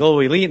adepts and the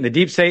global elite and the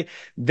deep state,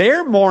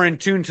 they're more in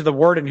tune to the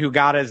word and who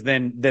God is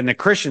than the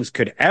Christians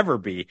could ever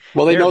be.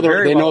 Well, they know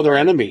their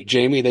enemy,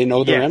 Jamie. They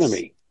know their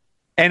enemy.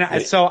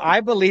 And so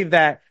I believe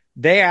that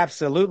they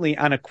absolutely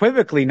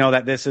unequivocally know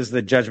that this is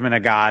the judgment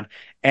of God.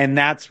 And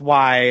that's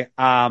why,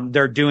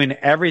 they're doing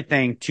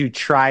everything to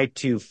try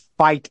to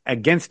fight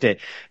against it.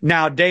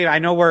 Now, Dave, I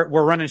know we're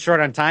running short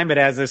on time, but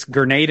as this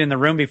grenade in the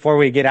room before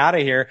we get out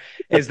of here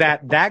is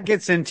that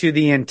gets into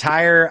the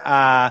entire,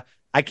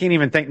 I can't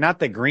even think, not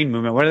the green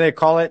movement. What do they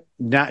call it?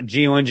 Not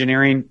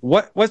geoengineering.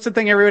 What's the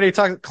thing everybody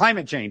talks,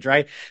 climate change,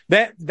 right?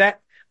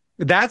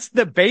 That's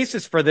the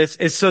basis for this,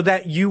 is so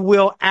that you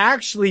will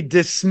actually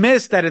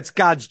dismiss that it's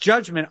God's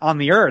judgment on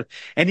the earth.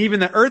 And even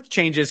the earth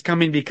changes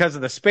coming because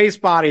of the space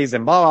bodies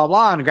and blah, blah,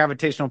 blah, and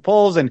gravitational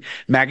pulls and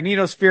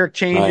magnetospheric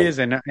changes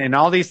and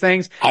all these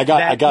things. I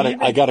got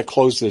to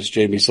close this,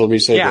 Jamie. So let me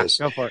say this.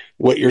 Go for it.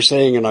 What you're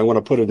saying, and I want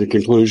to put it in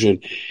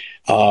conclusion.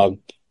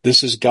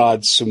 This is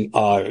God's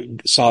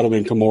Sodom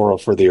and Gomorrah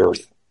for the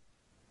earth.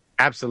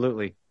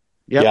 Absolutely.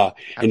 Yep. Yeah.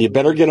 And you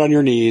better get on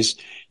your knees.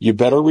 You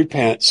better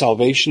repent.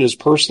 Salvation is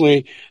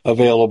personally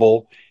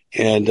available.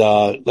 And,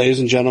 ladies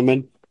and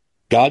gentlemen,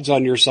 God's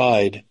on your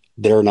side.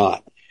 They're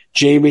not.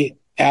 Jamie,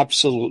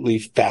 absolutely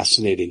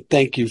fascinating.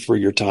 Thank you for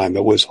your time.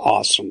 It was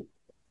awesome.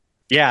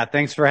 Yeah.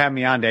 Thanks for having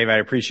me on, Dave. I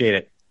appreciate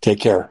it.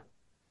 Take care.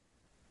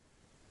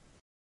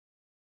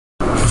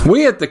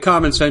 We at the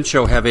Common Sense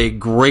Show have a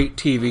great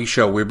TV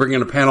show. We bring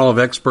in a panel of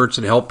experts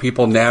and help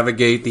people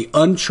navigate the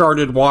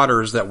uncharted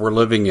waters that we're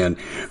living in.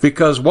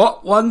 Because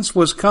what once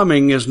was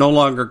coming is no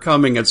longer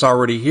coming. It's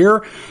already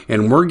here,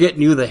 and we're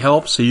getting you the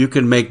help so you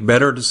can make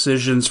better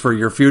decisions for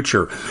your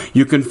future.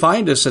 You can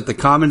find us at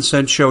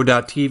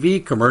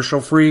thecommonsenseshow.tv,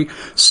 commercial-free,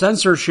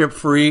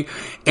 censorship-free,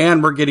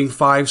 and we're getting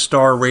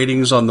 5-star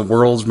ratings on the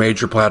world's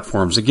major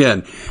platforms.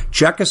 Again,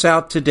 check us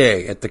out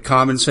today at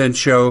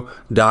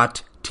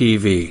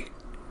thecommonsenseshow.tv.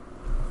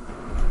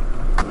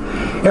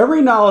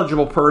 Every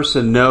knowledgeable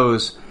person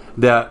knows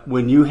that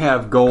when you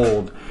have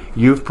gold,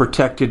 you've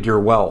protected your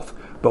wealth.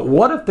 But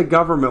what if the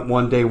government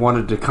one day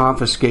wanted to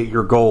confiscate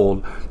your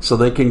gold so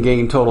they can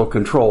gain total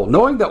control,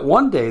 knowing that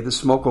one day the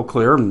smoke will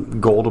clear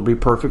and gold will be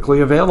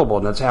perfectly available,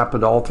 and that's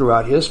happened all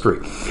throughout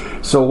history.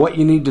 So what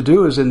you need to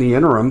do is, in the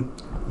interim,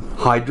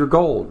 hide your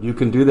gold. You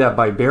can do that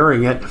by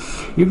burying it.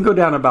 You can go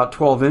down about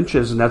 12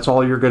 inches, and that's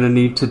all you're going to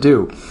need to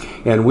do.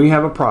 And we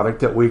have a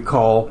product that we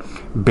call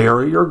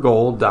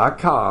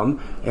buryyourgold.com,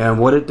 and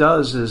what it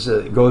does is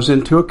it goes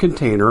into a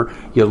container.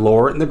 You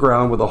lower it in the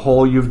ground with a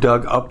hole you've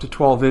dug up to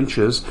 12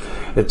 inches.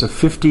 It's a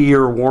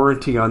 50-year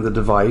warranty on the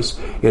device.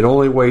 It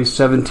only weighs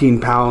 17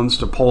 pounds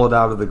to pull it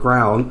out of the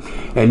ground,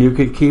 and you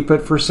can keep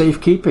it for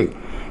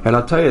safekeeping. And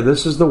I'll tell you,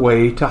 this is the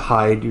way to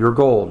hide your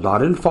gold.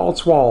 Not in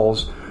false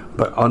walls,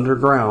 but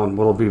underground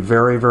will be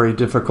very, very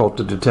difficult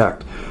to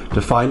detect.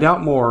 To find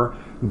out more,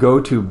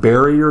 go to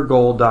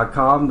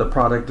buryyourgold.com. The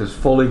product is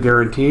fully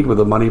guaranteed with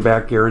a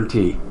money-back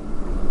guarantee.